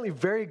 She's apparently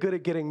very good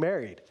at getting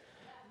married.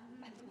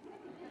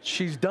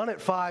 She's done it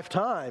 5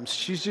 times.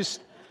 She's just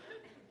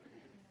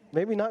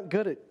maybe not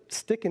good at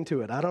sticking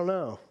to it. I don't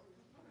know.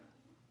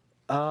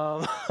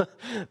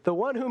 The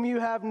one whom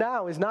you have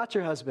now is not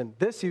your husband.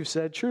 This you've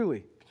said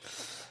truly.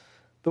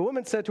 The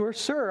woman said to her,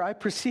 Sir, I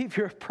perceive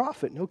you're a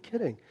prophet. No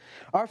kidding.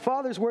 Our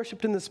fathers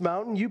worshipped in this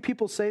mountain. You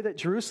people say that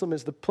Jerusalem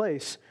is the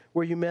place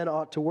where you men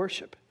ought to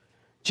worship.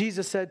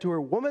 Jesus said to her,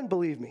 Woman,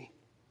 believe me,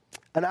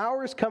 an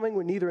hour is coming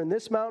when neither in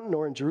this mountain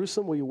nor in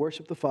Jerusalem will you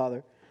worship the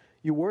Father.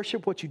 You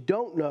worship what you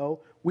don't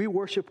know. We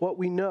worship what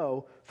we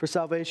know, for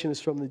salvation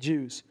is from the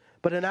Jews.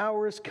 But an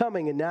hour is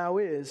coming, and now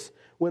is,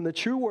 when the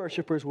true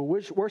worshipers will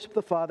worship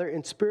the Father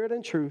in spirit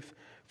and truth.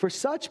 For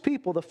such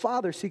people, the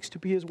Father seeks to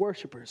be his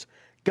worshipers.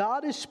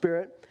 God is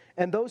spirit,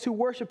 and those who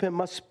worship him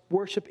must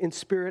worship in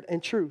spirit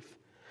and truth.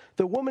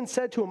 The woman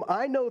said to him,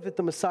 I know that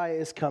the Messiah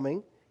is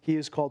coming. He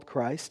is called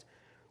Christ.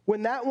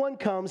 When that one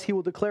comes, he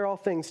will declare all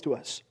things to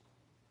us.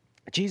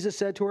 Jesus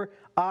said to her,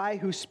 I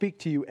who speak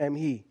to you am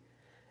he.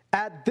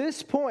 At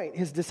this point,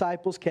 his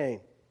disciples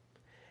came,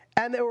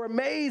 and they were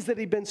amazed that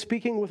he'd been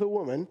speaking with a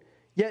woman,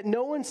 yet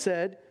no one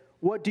said,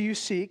 What do you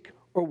seek,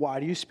 or why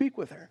do you speak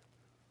with her?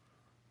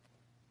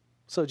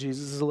 So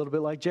Jesus is a little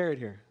bit like Jared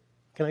here.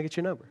 Can I get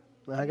your number?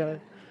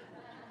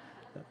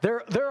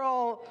 They're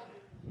all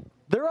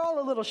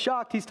a little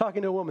shocked he's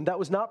talking to a woman. That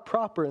was not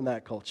proper in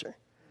that culture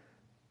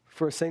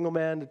for a single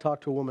man to talk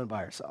to a woman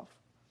by herself,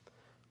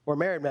 or a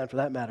married man for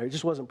that matter. It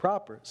just wasn't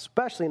proper,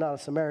 especially not a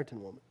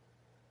Samaritan woman.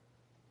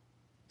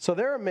 So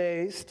they're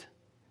amazed,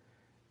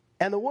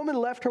 and the woman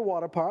left her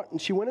water pot,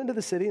 and she went into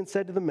the city and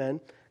said to the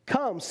men,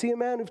 Come, see a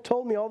man who've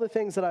told me all the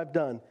things that I've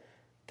done.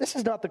 This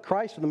is not the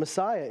Christ or the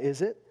Messiah,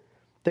 is it?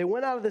 They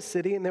went out of the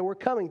city, and they were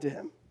coming to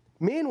him.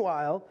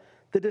 Meanwhile,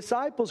 the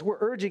disciples were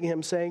urging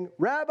him, saying,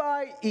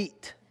 Rabbi,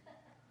 eat.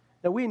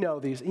 Now, we know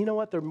these. You know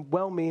what? They're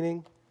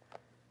well-meaning.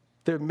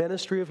 They're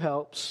ministry of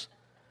helps.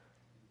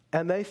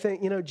 And they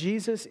think,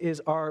 Jesus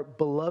is our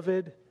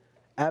beloved,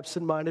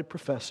 absent-minded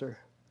professor.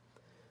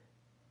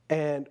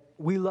 And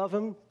we love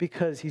him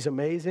because he's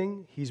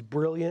amazing. He's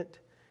brilliant.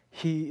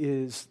 He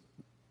is,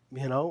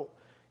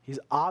 he's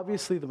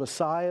obviously the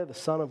Messiah, the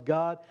Son of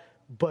God,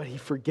 but he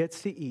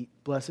forgets to eat.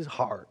 Bless his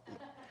heart.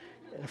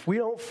 And if we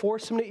don't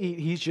force him to eat,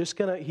 he's just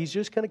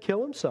gonna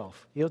kill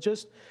himself. He'll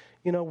just,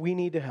 we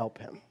need to help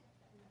him.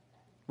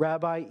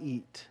 Rabbi,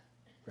 eat.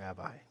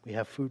 Rabbi, we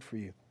have food for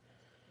you.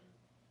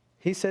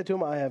 He said to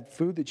him, I have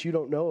food that you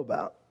don't know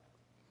about.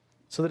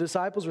 So the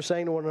disciples were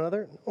saying to one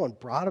another, no one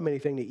brought him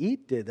anything to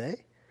eat, did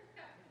they?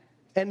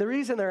 And the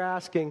reason they're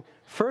asking,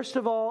 first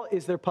of all,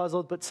 is they're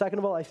puzzled, but second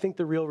of all, I think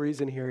the real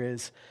reason here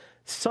is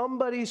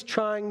somebody's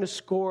trying to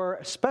score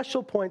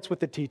special points with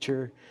the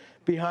teacher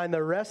behind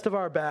the rest of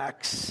our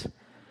backs.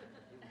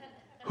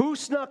 Who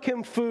snuck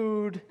him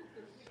food?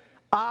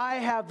 I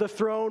have the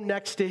throne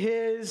next to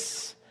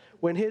his.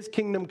 When his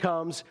kingdom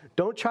comes,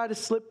 don't try to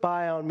slip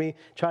by on me.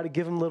 Try to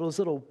give him little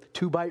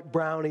 2-bite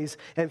brownies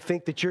and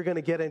think that you're going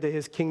to get into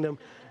his kingdom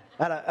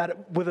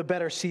with a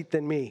better seat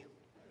than me.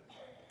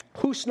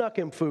 Who snuck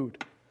him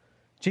food?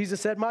 Jesus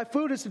said, My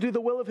food is to do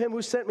the will of him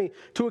who sent me,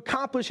 to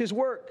accomplish his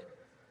work.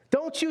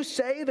 Don't you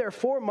say there are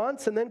 4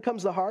 months and then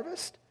comes the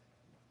harvest?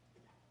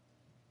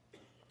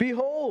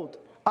 Behold,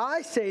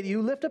 I say to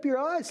you, lift up your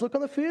eyes, look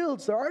on the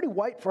fields. They're already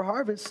white for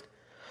harvest.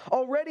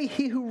 Already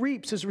he who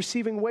reaps is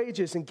receiving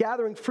wages and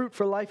gathering fruit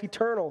for life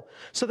eternal,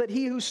 so that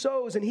he who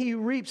sows and he who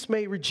reaps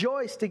may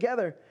rejoice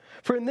together.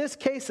 For in this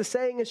case the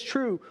saying is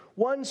true,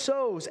 one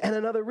sows and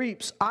another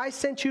reaps. I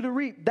sent you to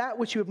reap that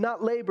which you have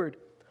not labored.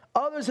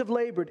 Others have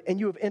labored,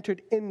 and you have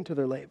entered into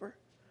their labor.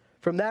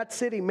 From that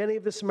city, many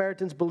of the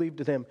Samaritans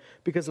believed in him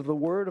because of the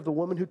word of the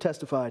woman who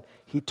testified,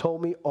 He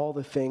told me all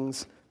the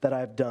things that I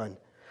have done.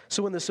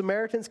 So when the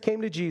Samaritans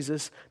came to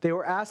Jesus, they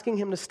were asking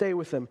him to stay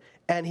with them,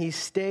 and he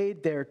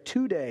stayed there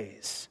 2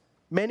 days.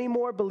 Many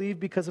more believed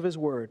because of his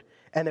word,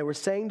 and they were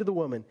saying to the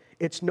woman,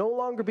 It's no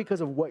longer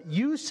because of what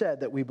you said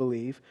that we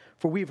believe,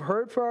 for we've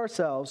heard for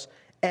ourselves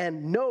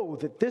and know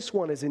that this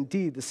one is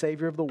indeed the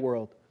Savior of the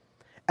world.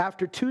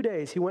 After 2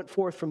 days, he went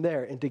forth from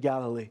there into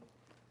Galilee.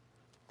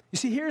 You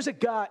see, here's a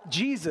guy,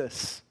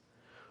 Jesus,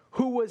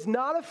 who was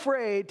not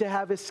afraid to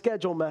have his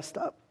schedule messed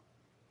up.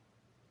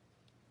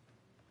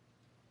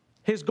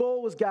 His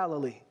goal was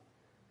Galilee.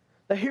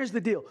 Now, here's the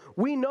deal.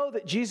 We know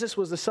that Jesus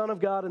was the Son of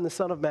God and the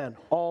Son of Man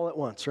all at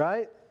once,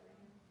 right?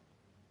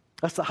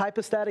 That's the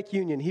hypostatic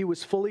union. He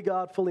was fully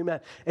God, fully man.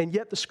 And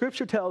yet the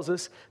Scripture tells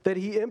us that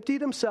he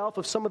emptied himself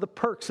of some of the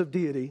perks of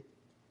deity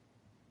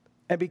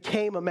and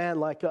became a man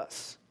like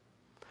us,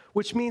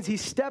 which means he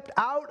stepped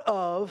out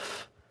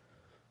of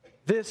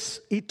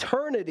this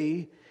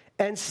eternity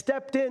and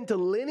stepped into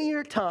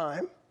linear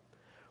time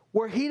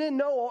where he didn't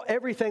know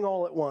everything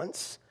all at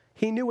once.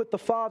 He knew what the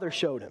Father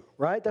showed him,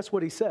 right? That's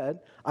what he said.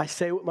 I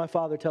say what my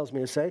Father tells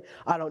me to say.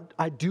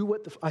 I do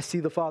what I see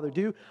the Father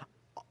do.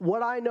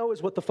 What I know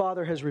is what the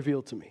Father has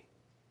revealed to me.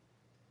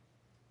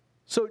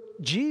 So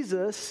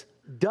Jesus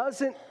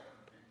didn't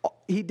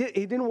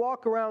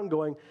walk around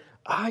going,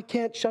 I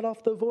can't shut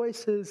off the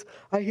voices.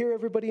 I hear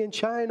everybody in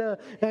China.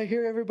 I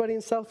hear everybody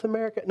in South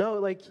America. No,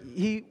 like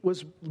he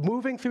was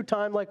moving through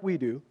time like we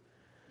do,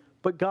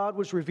 but God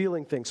was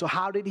revealing things. So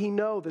how did he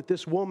know that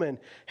this woman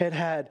had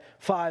had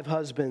 5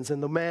 husbands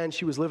and the man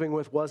she was living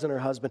with wasn't her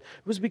husband?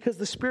 It was because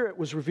the Spirit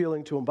was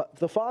revealing to him. But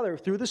the Father,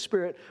 through the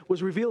Spirit,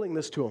 was revealing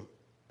this to him.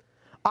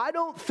 I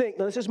don't think,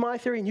 now this is my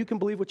theory and you can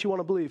believe what you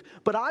want to believe,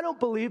 but I don't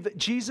believe that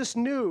Jesus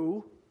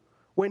knew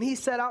when he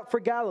set out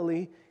for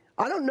Galilee.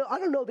 I don't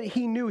know that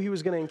he knew he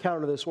was going to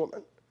encounter this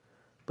woman.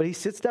 But he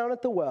sits down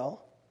at the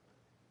well,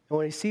 and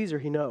when he sees her,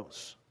 he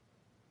knows.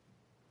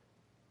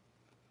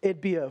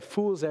 It'd be a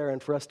fool's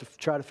errand for us to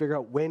try to figure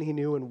out when he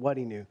knew and what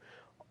he knew.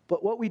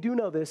 But what we do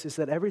know this is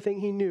that everything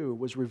he knew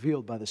was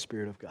revealed by the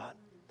Spirit of God.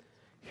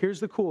 Here's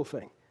the cool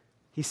thing.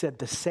 He said,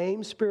 the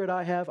same Spirit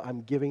I have,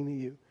 I'm giving to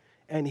you.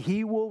 And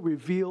he will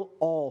reveal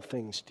all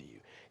things to you.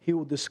 He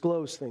will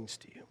disclose things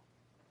to you.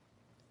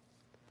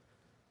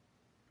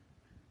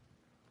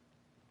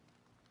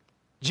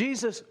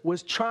 Jesus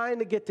was trying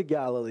to get to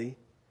Galilee.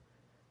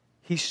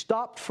 He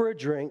stopped for a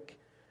drink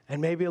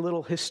and maybe a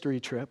little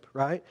history trip,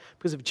 right?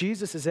 Because if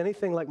Jesus is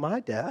anything like my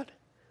dad,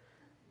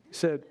 he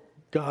said,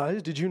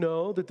 guys, did you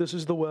know that this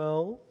is the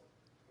well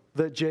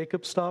that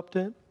Jacob stopped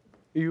in?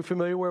 Are you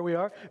familiar where we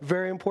are?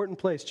 Very important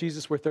place.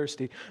 Jesus, we're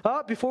thirsty.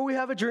 Before we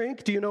have a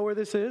drink, do you know where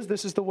this is?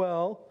 This is the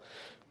well.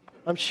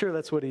 I'm sure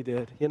that's what he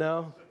did, you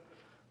know?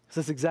 This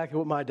is exactly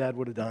what my dad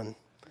would have done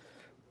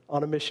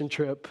on a mission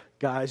trip.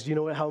 Guys, do you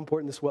know how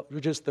important this well? We're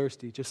just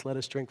thirsty. Just let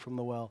us drink from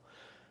the well.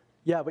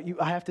 Yeah, but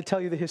I have to tell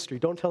you the history.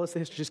 Don't tell us the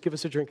history. Just give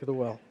us a drink of the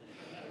well.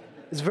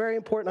 It's very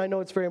important. I know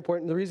it's very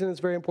important. The reason it's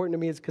very important to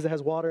me is because it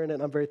has water in it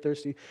and I'm very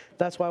thirsty.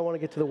 That's why I want to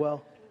get to the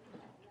well.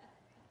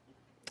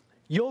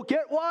 You'll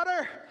get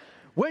water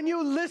when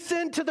you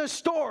listen to the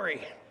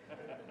story.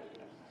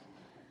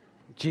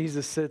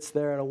 Jesus sits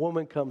there and a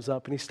woman comes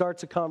up and he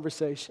starts a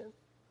conversation.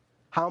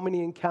 How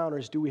many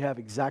encounters do we have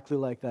exactly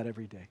like that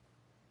every day?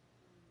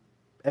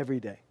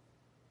 Every day.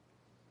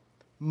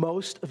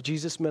 Most of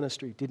Jesus'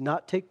 ministry did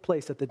not take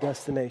place at the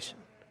destination,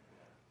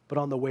 but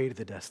on the way to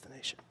the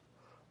destination.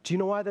 Do you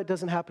know why that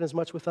doesn't happen as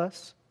much with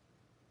us?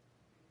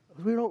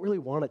 We don't really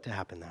want it to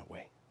happen that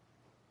way.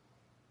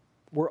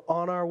 We're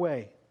on our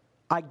way.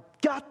 I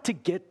got to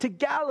get to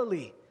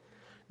Galilee.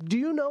 Do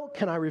you know,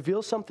 can I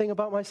reveal something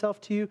about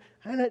myself to you?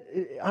 And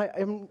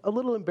I'm a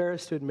little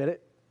embarrassed to admit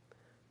it,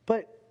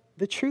 but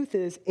the truth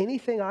is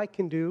anything I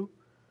can do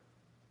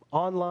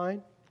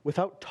online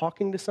without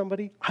talking to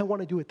somebody, I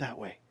want to do it that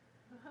way.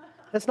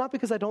 That's not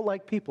because I don't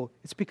like people.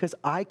 It's because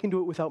I can do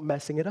it without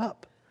messing it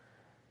up.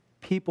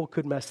 People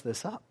could mess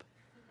this up.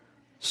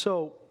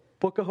 So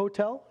book a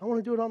hotel, I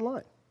want to do it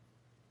online.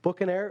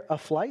 Book a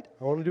flight,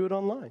 I want to do it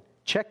online.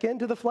 Check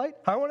into the flight,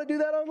 I want to do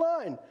that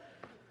online.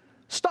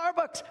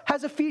 Starbucks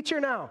has a feature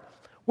now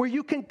where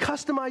you can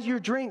customize your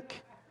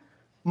drink.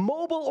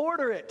 Mobile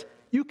order it.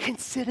 You can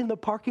sit in the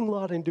parking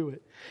lot and do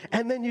it.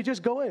 And then you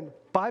just go in,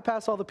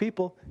 bypass all the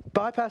people,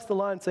 bypass the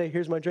line, say,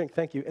 here's my drink,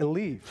 thank you, and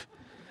leave.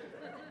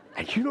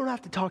 And you don't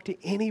have to talk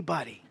to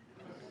anybody.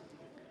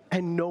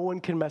 And no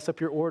one can mess up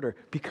your order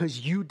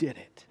because you did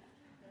it.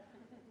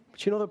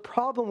 But you know, the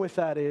problem with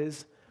that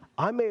is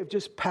I may have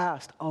just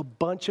passed a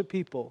bunch of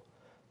people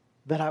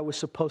that I was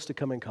supposed to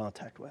come in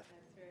contact with.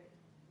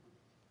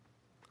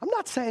 I'm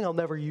not saying I'll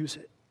never use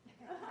it.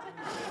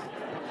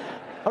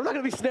 I'm not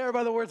going to be snared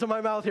by the words of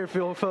my mouth here,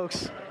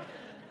 folks.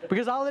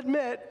 Because I'll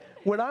admit,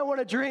 when I want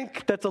a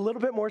drink that's a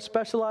little bit more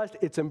specialized,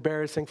 it's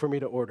embarrassing for me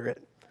to order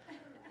it.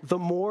 The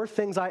more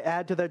things I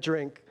add to that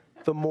drink,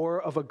 the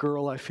more of a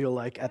girl I feel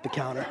like at the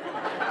counter.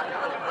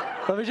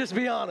 Let me just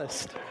be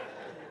honest.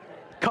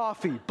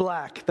 Coffee,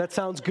 black, that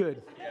sounds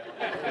good.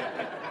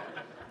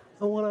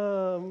 I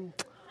want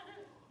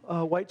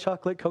a white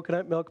chocolate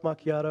coconut milk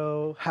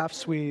macchiato, half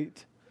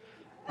sweet.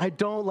 I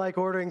don't like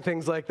ordering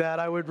things like that.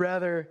 I would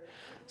rather,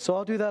 so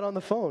I'll do that on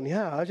the phone.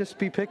 Yeah, I'll just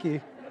be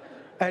picky.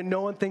 And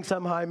no one thinks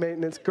I'm high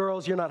maintenance.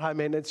 Girls, you're not high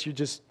maintenance, you're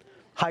just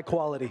high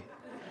quality.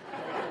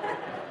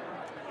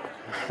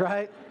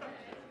 Right?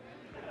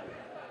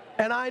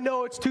 And I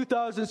know it's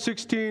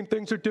 2016,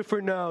 things are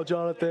different now,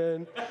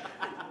 Jonathan.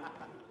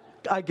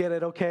 I get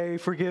it, okay,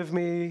 forgive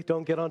me,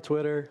 don't get on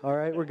Twitter, all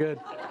right, we're good.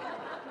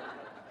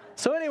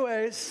 So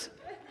anyways,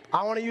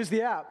 I want to use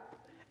the app.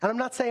 And I'm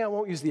not saying I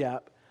won't use the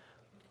app,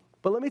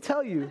 but let me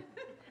tell you,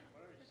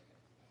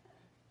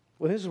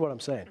 well, this is what I'm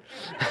saying.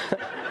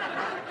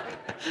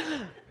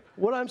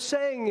 What I'm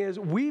saying is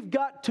we've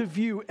got to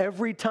view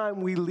every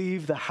time we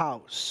leave the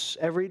house,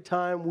 every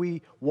time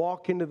we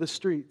walk into the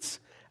streets,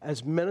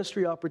 as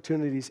ministry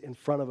opportunities in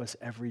front of us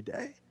every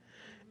day.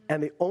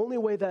 And the only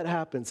way that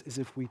happens is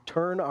if we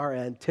turn our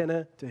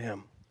antenna to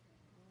Him.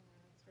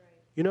 That's right.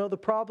 You know the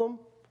problem?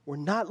 We're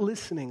not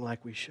listening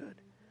like we should.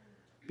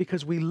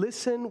 Because we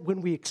listen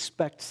when we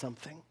expect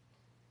something.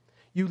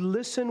 You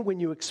listen when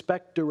you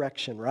expect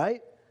direction,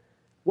 right?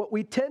 What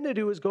we tend to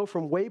do is go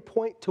from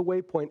waypoint to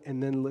waypoint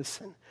and then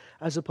listen,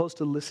 as opposed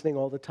to listening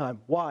all the time.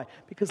 Why?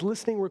 Because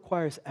listening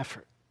requires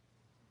effort.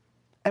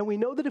 And we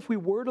know that if we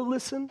were to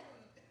listen,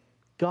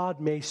 God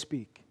may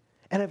speak.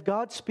 And if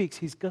God speaks,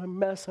 he's going to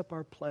mess up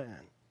our plan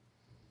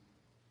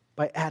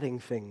by adding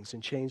things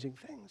and changing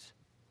things.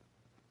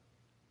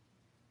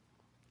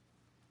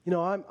 You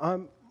know,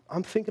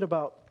 I'm thinking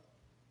about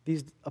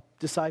these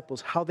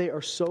disciples, how they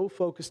are so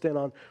focused in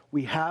on,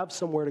 we have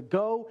somewhere to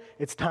go,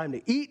 it's time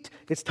to eat,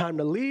 it's time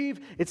to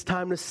leave, it's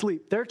time to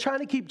sleep. They're trying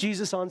to keep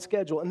Jesus on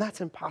schedule, and that's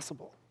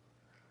impossible.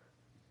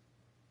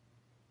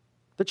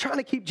 They're trying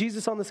to keep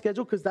Jesus on the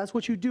schedule because that's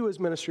what you do as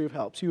ministry of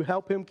helps. You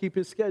help him keep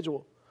his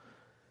schedule.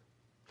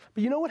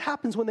 But you know what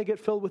happens when they get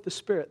filled with the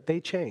Spirit? They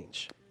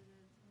change.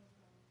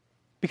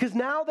 Because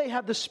now they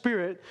have the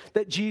Spirit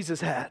that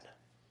Jesus had.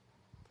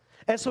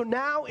 And so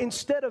now,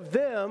 instead of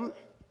them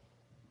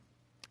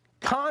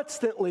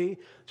constantly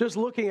just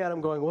looking at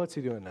him going, what's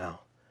he doing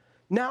now?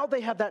 Now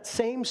they have that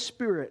same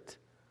Spirit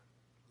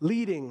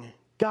leading,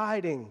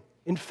 guiding,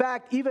 in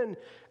fact, even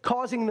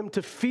causing them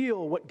to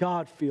feel what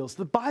God feels.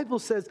 The Bible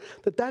says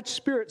that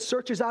Spirit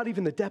searches out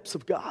even the depths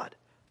of God.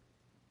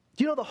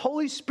 Do you know the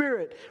Holy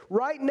Spirit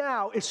right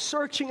now is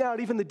searching out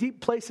even the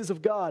deep places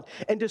of God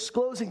and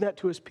disclosing that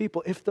to his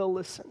people if they'll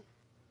listen?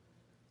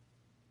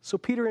 So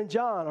Peter and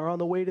John are on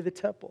the way to the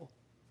temple,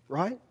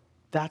 right?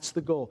 That's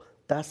the goal.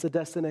 That's the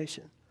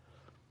destination.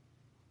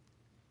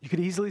 You could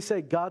easily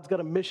say God's got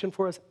a mission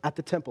for us at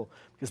the temple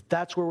because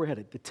that's where we're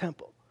headed, the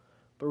temple.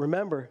 But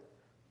remember,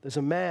 there's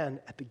a man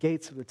at the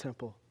gates of the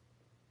temple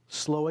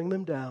slowing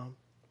them down,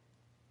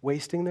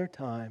 wasting their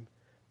time,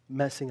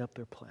 messing up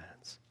their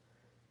plans.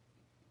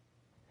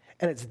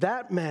 And it's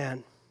that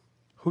man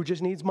who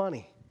just needs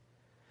money.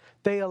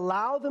 They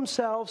allow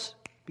themselves,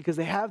 because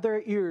they have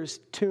their ears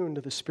tuned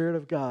to the Spirit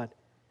of God,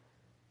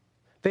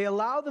 they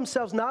allow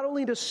themselves not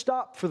only to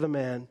stop for the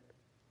man,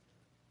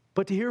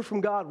 but to hear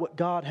from God what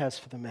God has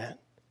for the man.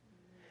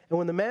 And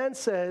when the man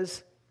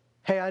says,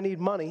 hey, I need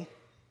money,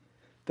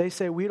 they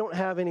say, we don't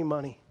have any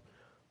money,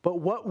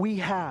 but what we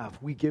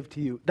have, we give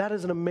to you. That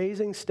is an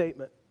amazing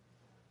statement.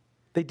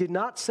 They did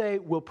not say,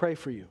 we'll pray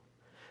for you.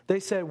 They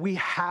said, we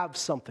have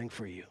something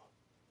for you.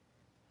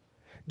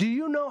 Do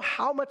you know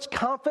how much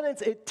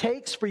confidence it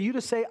takes for you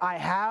to say, I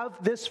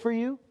have this for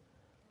you?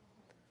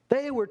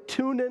 They were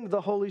tuned into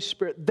the Holy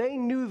Spirit. They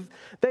knew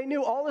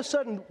all of a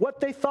sudden what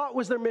they thought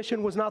was their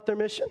mission was not their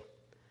mission.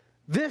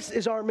 This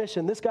is our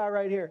mission, this guy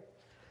right here.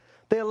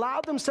 They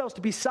allowed themselves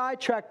to be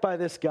sidetracked by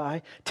this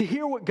guy, to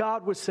hear what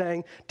God was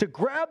saying, to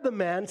grab the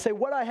man, say,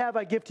 what I have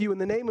I give to you in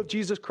the name of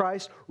Jesus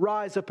Christ,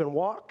 rise up and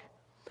walk.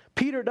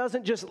 Peter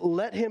doesn't just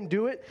let him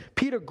do it.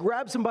 Peter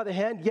grabs him by the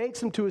hand,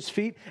 yanks him to his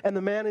feet, and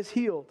the man is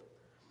healed.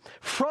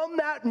 From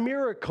that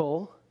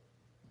miracle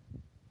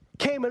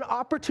came an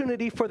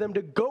opportunity for them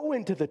to go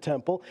into the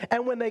temple.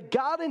 And when they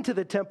got into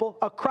the temple,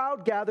 a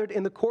crowd gathered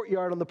in the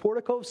courtyard on the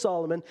portico of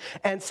Solomon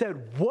and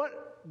said,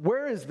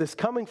 where is this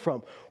coming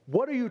from?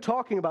 What are you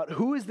talking about?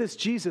 Who is this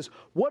Jesus?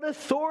 What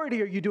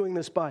authority are you doing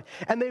this by?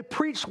 And they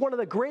preached one of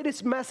the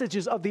greatest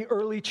messages of the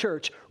early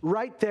church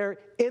right there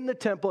in the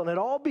temple. And it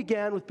all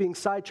began with being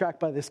sidetracked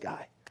by this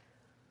guy.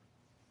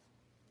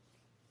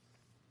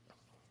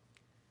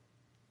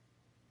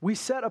 We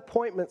set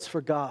appointments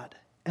for God,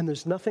 and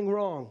there's nothing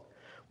wrong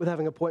with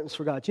having appointments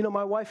for God. You know,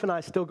 my wife and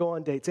I still go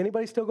on dates.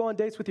 Anybody still go on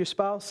dates with your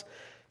spouse?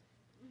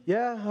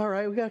 Yeah, all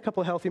right. We got a couple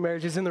of healthy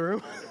marriages in the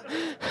room.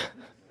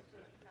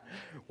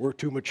 We're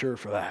too mature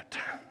for that.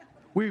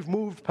 We've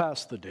moved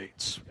past the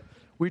dates.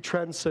 We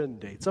transcend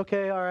dates.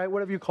 Okay, all right,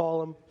 whatever you call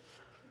them.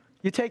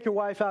 You take your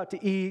wife out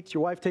to eat.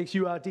 Your wife takes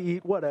you out to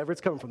eat. Whatever.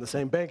 It's coming from the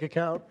same bank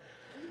account.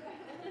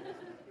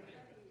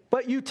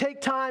 But you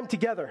take time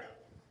together.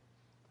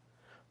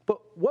 But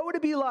what would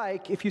it be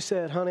like if you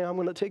said, honey, I'm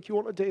going to take you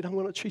on a date. I'm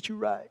going to treat you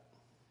right.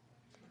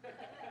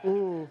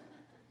 I'm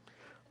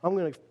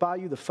going to buy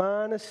you the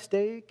finest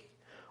steak.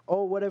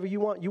 Oh, whatever you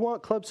want. You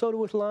want club soda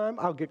with lime?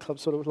 I'll get club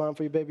soda with lime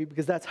for you, baby,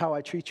 because that's how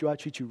I treat you. I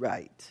treat you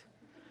right.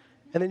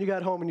 And then you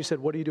got home and you said,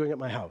 what are you doing at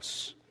my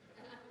house?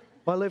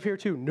 Well, I live here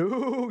too.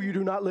 No, you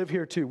do not live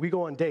here too. We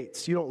go on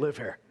dates. You don't live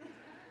here.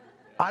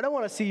 I don't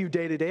want to see you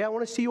day to day. I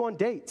want to see you on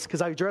dates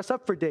because I dress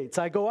up for dates.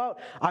 I go out.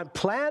 I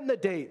plan the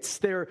dates.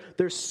 They're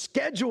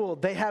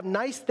scheduled. They have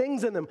nice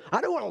things in them.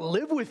 I don't want to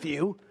live with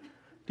you.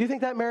 Do you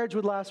think that marriage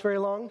would last very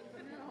long?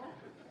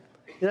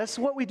 No. That's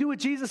what we do with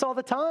Jesus all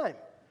the time.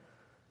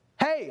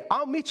 Hey,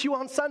 I'll meet you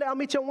on Sunday. I'll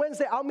meet you on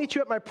Wednesday. I'll meet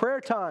you at my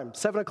prayer time,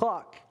 7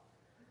 o'clock.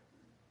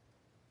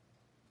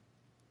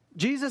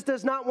 Jesus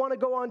does not want to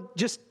go on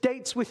just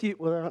dates with you.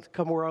 Well,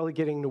 we're already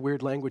getting into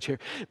weird language here.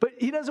 But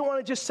he doesn't want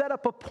to just set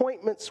up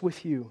appointments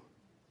with you.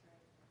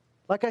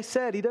 Like I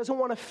said, he doesn't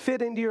want to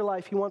fit into your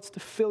life. He wants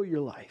to fill your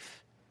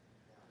life.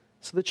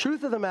 So the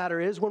truth of the matter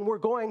is when we're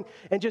going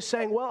and just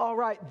saying, well, all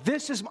right,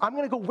 I'm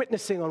going to go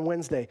witnessing on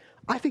Wednesday.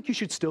 I think you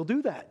should still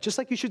do that. Just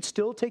like you should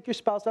still take your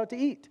spouse out to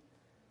eat.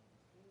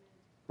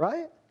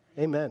 Right?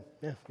 Amen.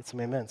 Yeah, get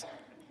some amens.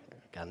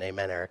 Got an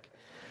amen, Eric.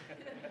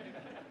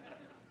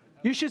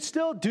 You should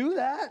still do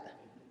that.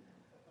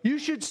 You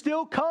should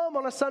still come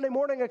on a Sunday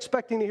morning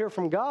expecting to hear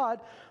from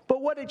God.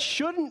 But what it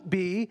shouldn't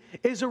be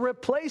is a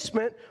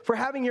replacement for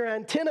having your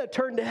antenna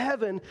turned to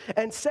heaven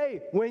and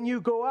say, when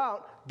you go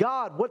out,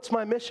 God, what's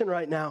my mission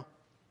right now?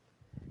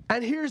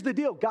 And here's the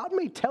deal. God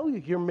may tell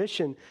you your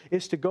mission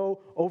is to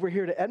go over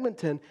here to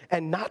Edmonton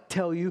and not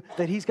tell you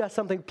that he's got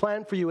something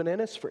planned for you in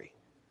Innisfree.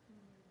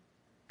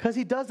 Because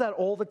he does that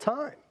all the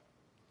time.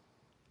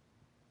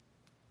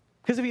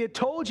 Because if he had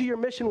told you your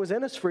mission was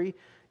Innisfree,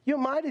 you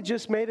might have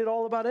just made it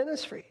all about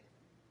Innisfree.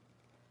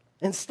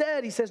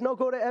 Instead, he says, no,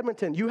 go to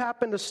Edmonton. You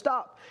happen to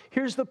stop.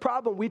 Here's the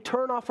problem. We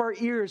turn off our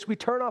ears. We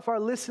turn off our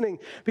listening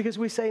because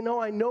we say,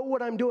 no, I know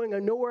what I'm doing. I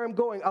know where I'm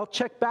going. I'll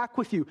check back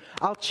with you.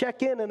 I'll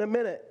check in a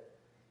minute.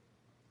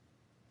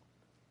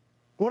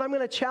 What I'm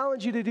going to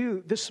challenge you to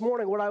do this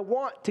morning, what I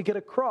want to get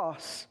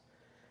across,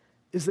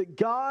 is that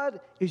God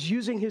is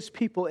using his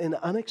people in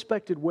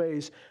unexpected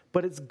ways,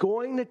 but it's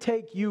going to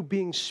take you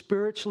being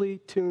spiritually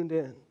tuned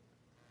in.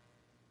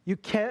 You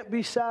can't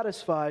be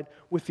satisfied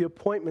with the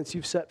appointments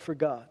you've set for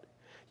God.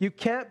 You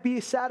can't be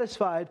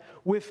satisfied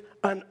with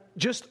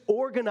just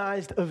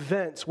organized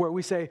events where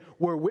we say,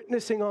 we're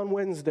witnessing on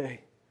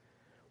Wednesday,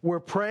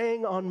 we're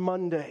praying on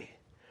Monday,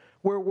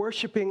 we're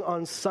worshiping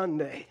on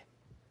Sunday.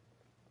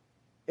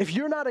 If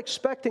you're not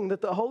expecting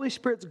that the Holy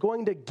Spirit's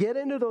going to get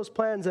into those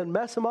plans and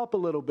mess them up a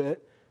little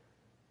bit,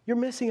 you're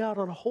missing out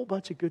on a whole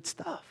bunch of good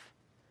stuff.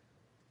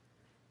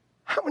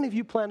 How many of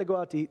you plan to go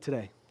out to eat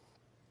today?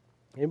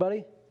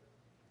 Anybody?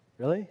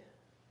 Really?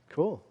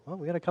 Cool. Well,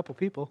 we got a couple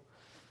people.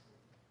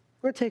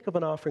 We're going to take up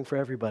an offering for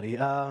everybody.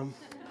 Oh,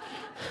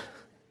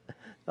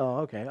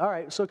 okay. All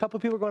right. So a couple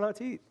people are going out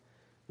to eat.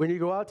 When you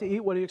go out to eat,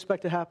 what do you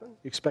expect to happen?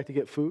 You expect to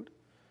get food?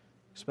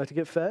 You expect to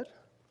get fed?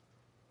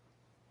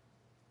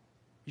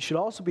 You should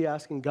also be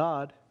asking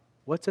God,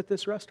 what's at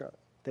this restaurant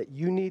that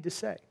you need to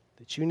say,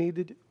 that you need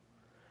to do?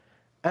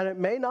 And it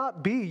may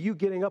not be you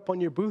getting up on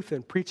your booth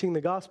and preaching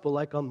the gospel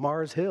like on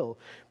Mars Hill,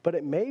 but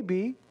it may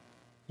be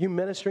you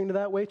ministering to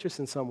that waitress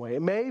in some way.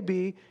 It may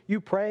be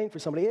you praying for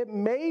somebody. It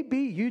may be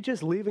you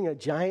just leaving a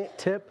giant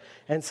tip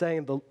and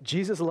saying,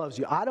 Jesus loves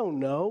you. I don't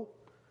know.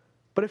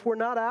 But if we're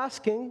not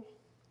asking,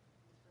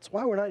 that's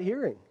why we're not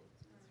hearing.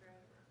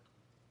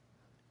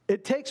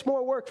 It takes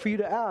more work for you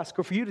to ask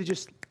or for you to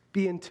just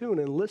be in tune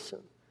and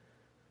listen.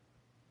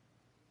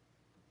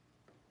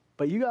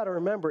 But you got to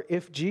remember,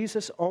 if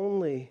Jesus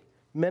only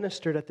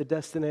ministered at the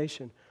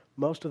destination,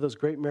 most of those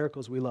great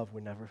miracles we love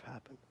would never have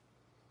happened.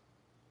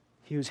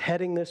 He was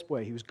heading this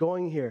way. He was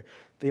going here.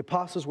 The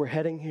apostles were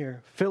heading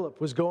here. Philip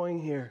was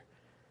going here.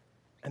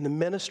 And the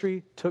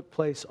ministry took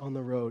place on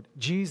the road.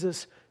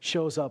 Jesus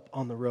shows up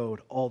on the road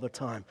all the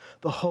time.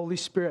 The Holy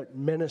Spirit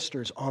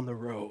ministers on the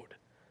road.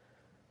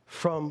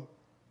 From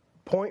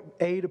point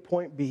A to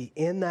point B,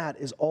 in that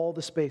is all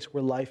the space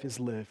where life is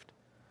lived.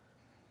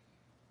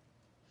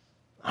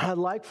 I'd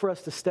like for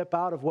us to step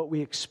out of what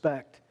we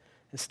expect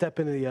and step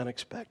into the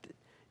unexpected.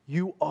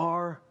 You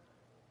are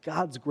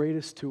God's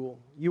greatest tool.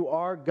 You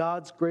are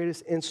God's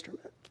greatest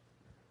instrument.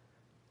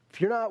 If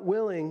you're not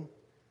willing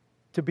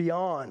to be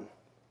on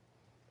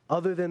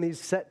other than these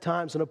set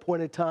times and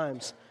appointed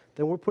times,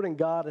 then we're putting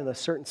God in a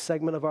certain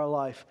segment of our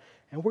life,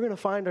 and we're going to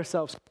find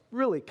ourselves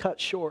really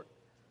cut short.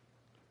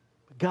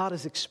 But God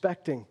is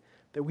expecting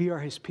that we are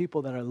his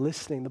people that are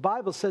listening. The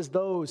Bible says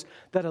those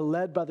that are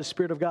led by the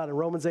Spirit of God. In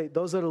Romans 8,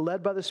 those that are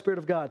led by the Spirit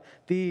of God,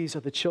 these are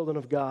the children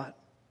of God,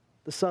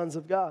 the sons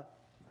of God.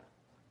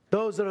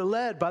 Those that are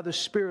led by the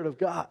Spirit of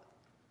God.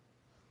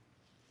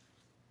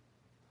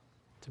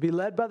 To be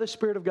led by the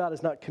Spirit of God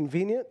is not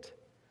convenient.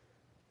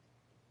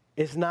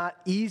 It's not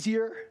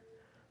easier,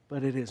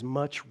 but it is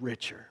much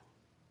richer.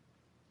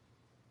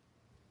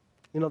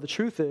 You know, the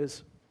truth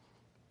is,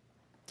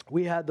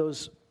 we had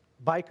those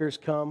bikers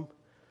come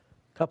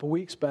a couple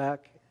weeks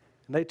back,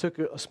 and they took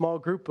a small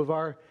group of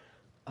our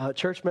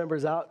church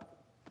members out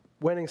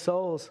winning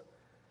souls.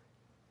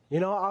 You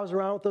know, I was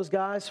around with those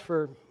guys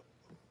for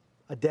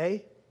a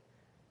day.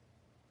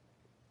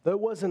 There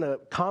wasn't a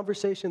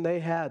conversation they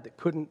had that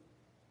couldn't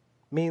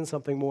mean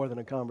something more than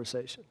a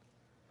conversation.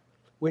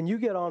 When you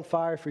get on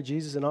fire for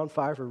Jesus and on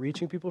fire for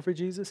reaching people for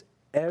Jesus,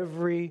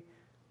 every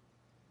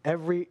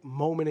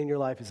moment in your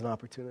life is an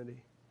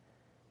opportunity.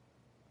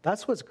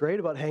 That's what's great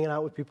about hanging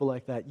out with people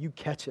like that. You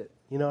catch it.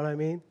 You know what I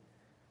mean?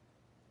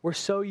 We're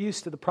so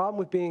used to the problem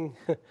with being,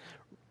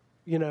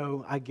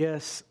 I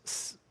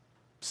guess,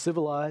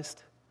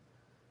 civilized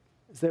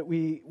is that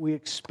we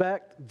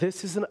expect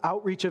this is an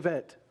outreach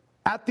event.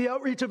 At the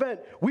outreach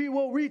event, we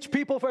will reach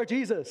people for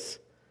Jesus.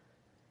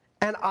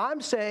 And I'm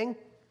saying,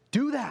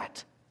 do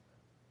that.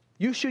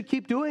 You should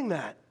keep doing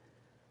that.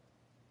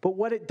 But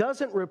what it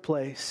doesn't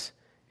replace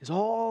is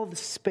all the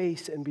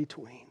space in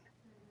between.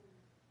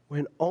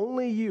 When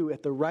only you,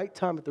 at the right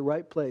time, at the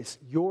right place,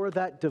 you're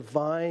that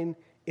divine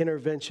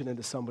intervention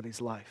into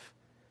somebody's life.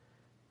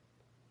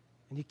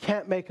 And you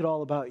can't make it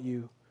all about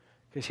you.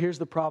 Because here's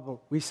the problem.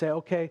 We say,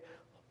 okay,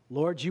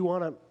 Lord, you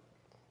want to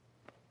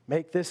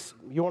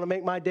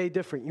make my day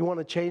different. You want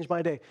to change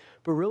my day.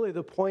 But really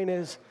the point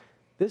is,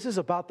 this is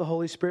about the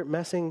Holy Spirit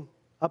messing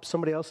up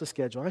somebody else's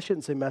schedule. I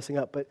shouldn't say messing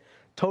up, but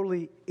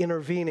totally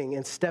intervening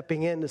and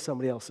stepping into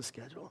somebody else's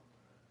schedule.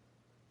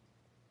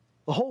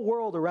 The whole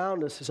world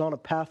around us is on a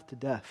path to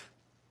death.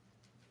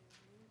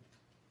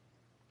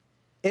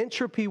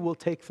 Entropy will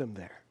take them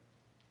there.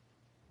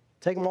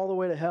 Take them all the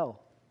way to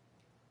hell.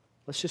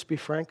 Let's just be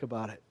frank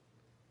about it.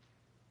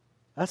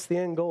 That's the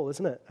end goal,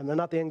 isn't it? I mean,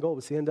 not the end goal,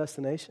 it's the end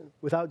destination.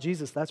 Without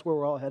Jesus, that's where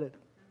we're all headed.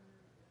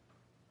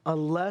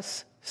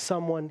 Unless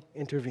someone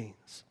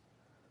intervenes.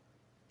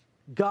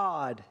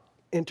 God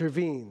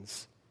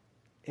intervenes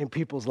in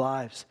people's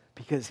lives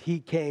because he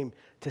came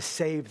to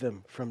save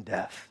them from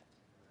death.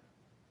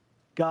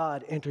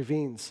 God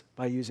intervenes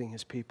by using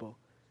his people.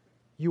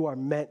 You are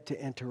meant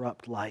to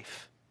interrupt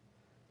life.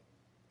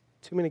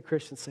 Too many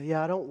Christians say,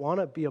 I don't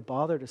want to be a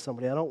bother to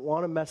somebody. I don't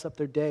want to mess up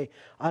their day.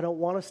 I don't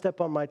want to step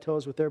on my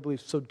toes with their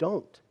beliefs, so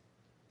don't.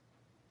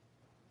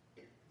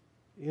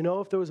 You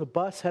know, if there was a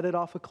bus headed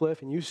off a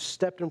cliff and you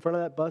stepped in front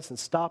of that bus and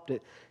stopped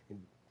it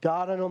and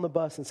got on the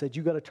bus and said,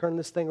 you got to turn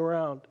this thing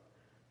around,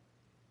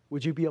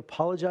 would you be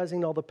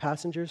apologizing to all the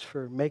passengers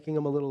for making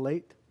them a little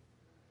late?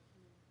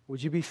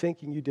 Would you be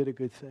thinking you did a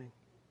good thing?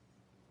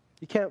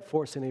 You can't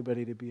force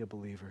anybody to be a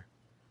believer.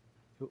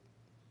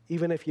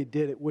 Even if you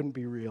did, it wouldn't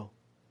be real.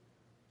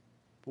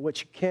 But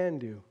what you can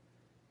do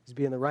is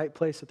be in the right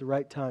place at the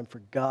right time for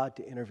God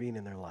to intervene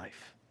in their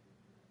life.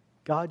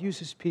 God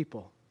uses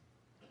people,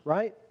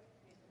 right?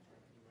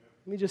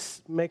 Let me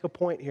just make a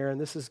point here,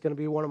 and this is going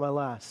to be one of my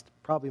last,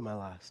 probably my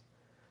last.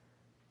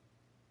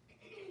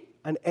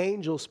 An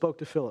angel spoke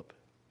to Philip,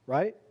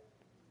 right?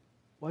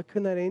 Why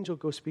couldn't that angel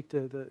go speak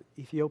to the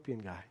Ethiopian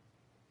guy?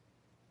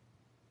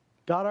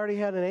 God already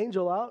had an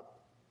angel out.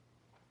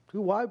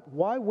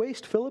 Why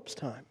waste Philip's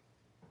time?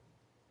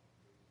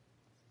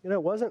 You know,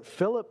 it wasn't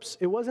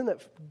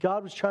that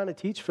God was trying to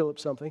teach Philip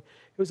something.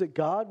 It was that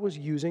God was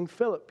using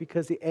Philip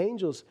because the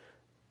angels,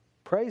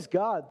 praise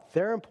God,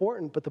 they're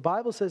important, but the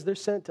Bible says they're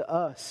sent to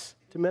us,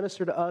 to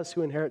minister to us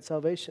who inherit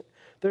salvation.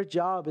 Their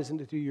job isn't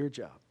to do your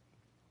job.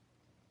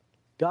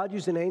 God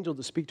used an angel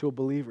to speak to a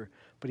believer,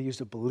 but he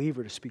used a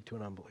believer to speak to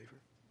an unbeliever.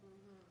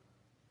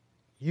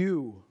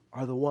 You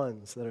are the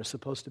ones that are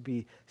supposed to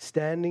be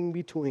standing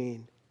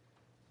between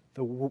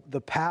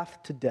the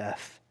path to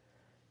death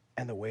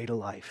and the way to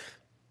life.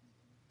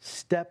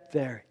 Step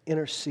there,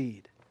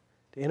 intercede.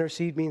 To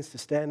intercede means to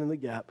stand in the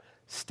gap.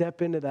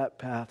 Step into that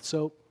path.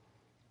 So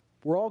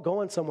we're all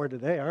going somewhere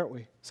today, aren't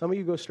we? Some of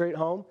you go straight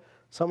home.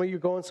 Some of you are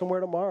going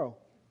somewhere tomorrow.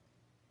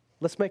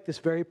 Let's make this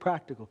very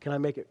practical. Can I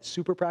make it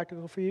super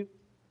practical for you?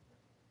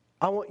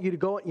 I want you to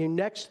go on your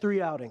next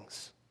 3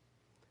 outings.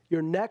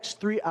 Your next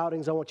 3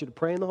 outings, I want you to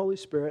pray in the Holy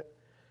Spirit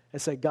and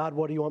say, God,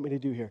 what do you want me to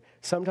do here?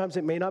 Sometimes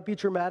it may not be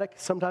dramatic.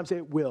 Sometimes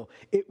it will.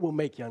 It will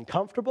make you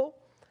uncomfortable.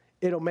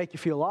 It'll make you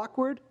feel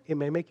awkward. It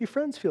may make your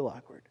friends feel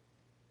awkward.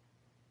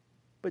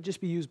 But just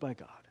be used by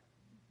God.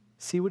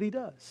 See what he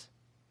does.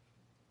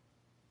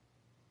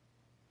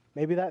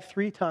 Maybe that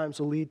 3 times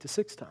will lead to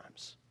 6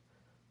 times.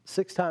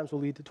 6 times will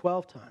lead to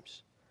 12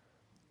 times.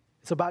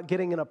 It's about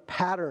getting in a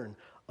pattern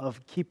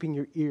of keeping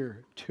your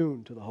ear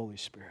tuned to the Holy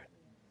Spirit.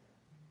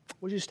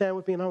 Would you stand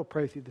with me and I will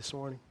pray with you this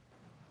morning?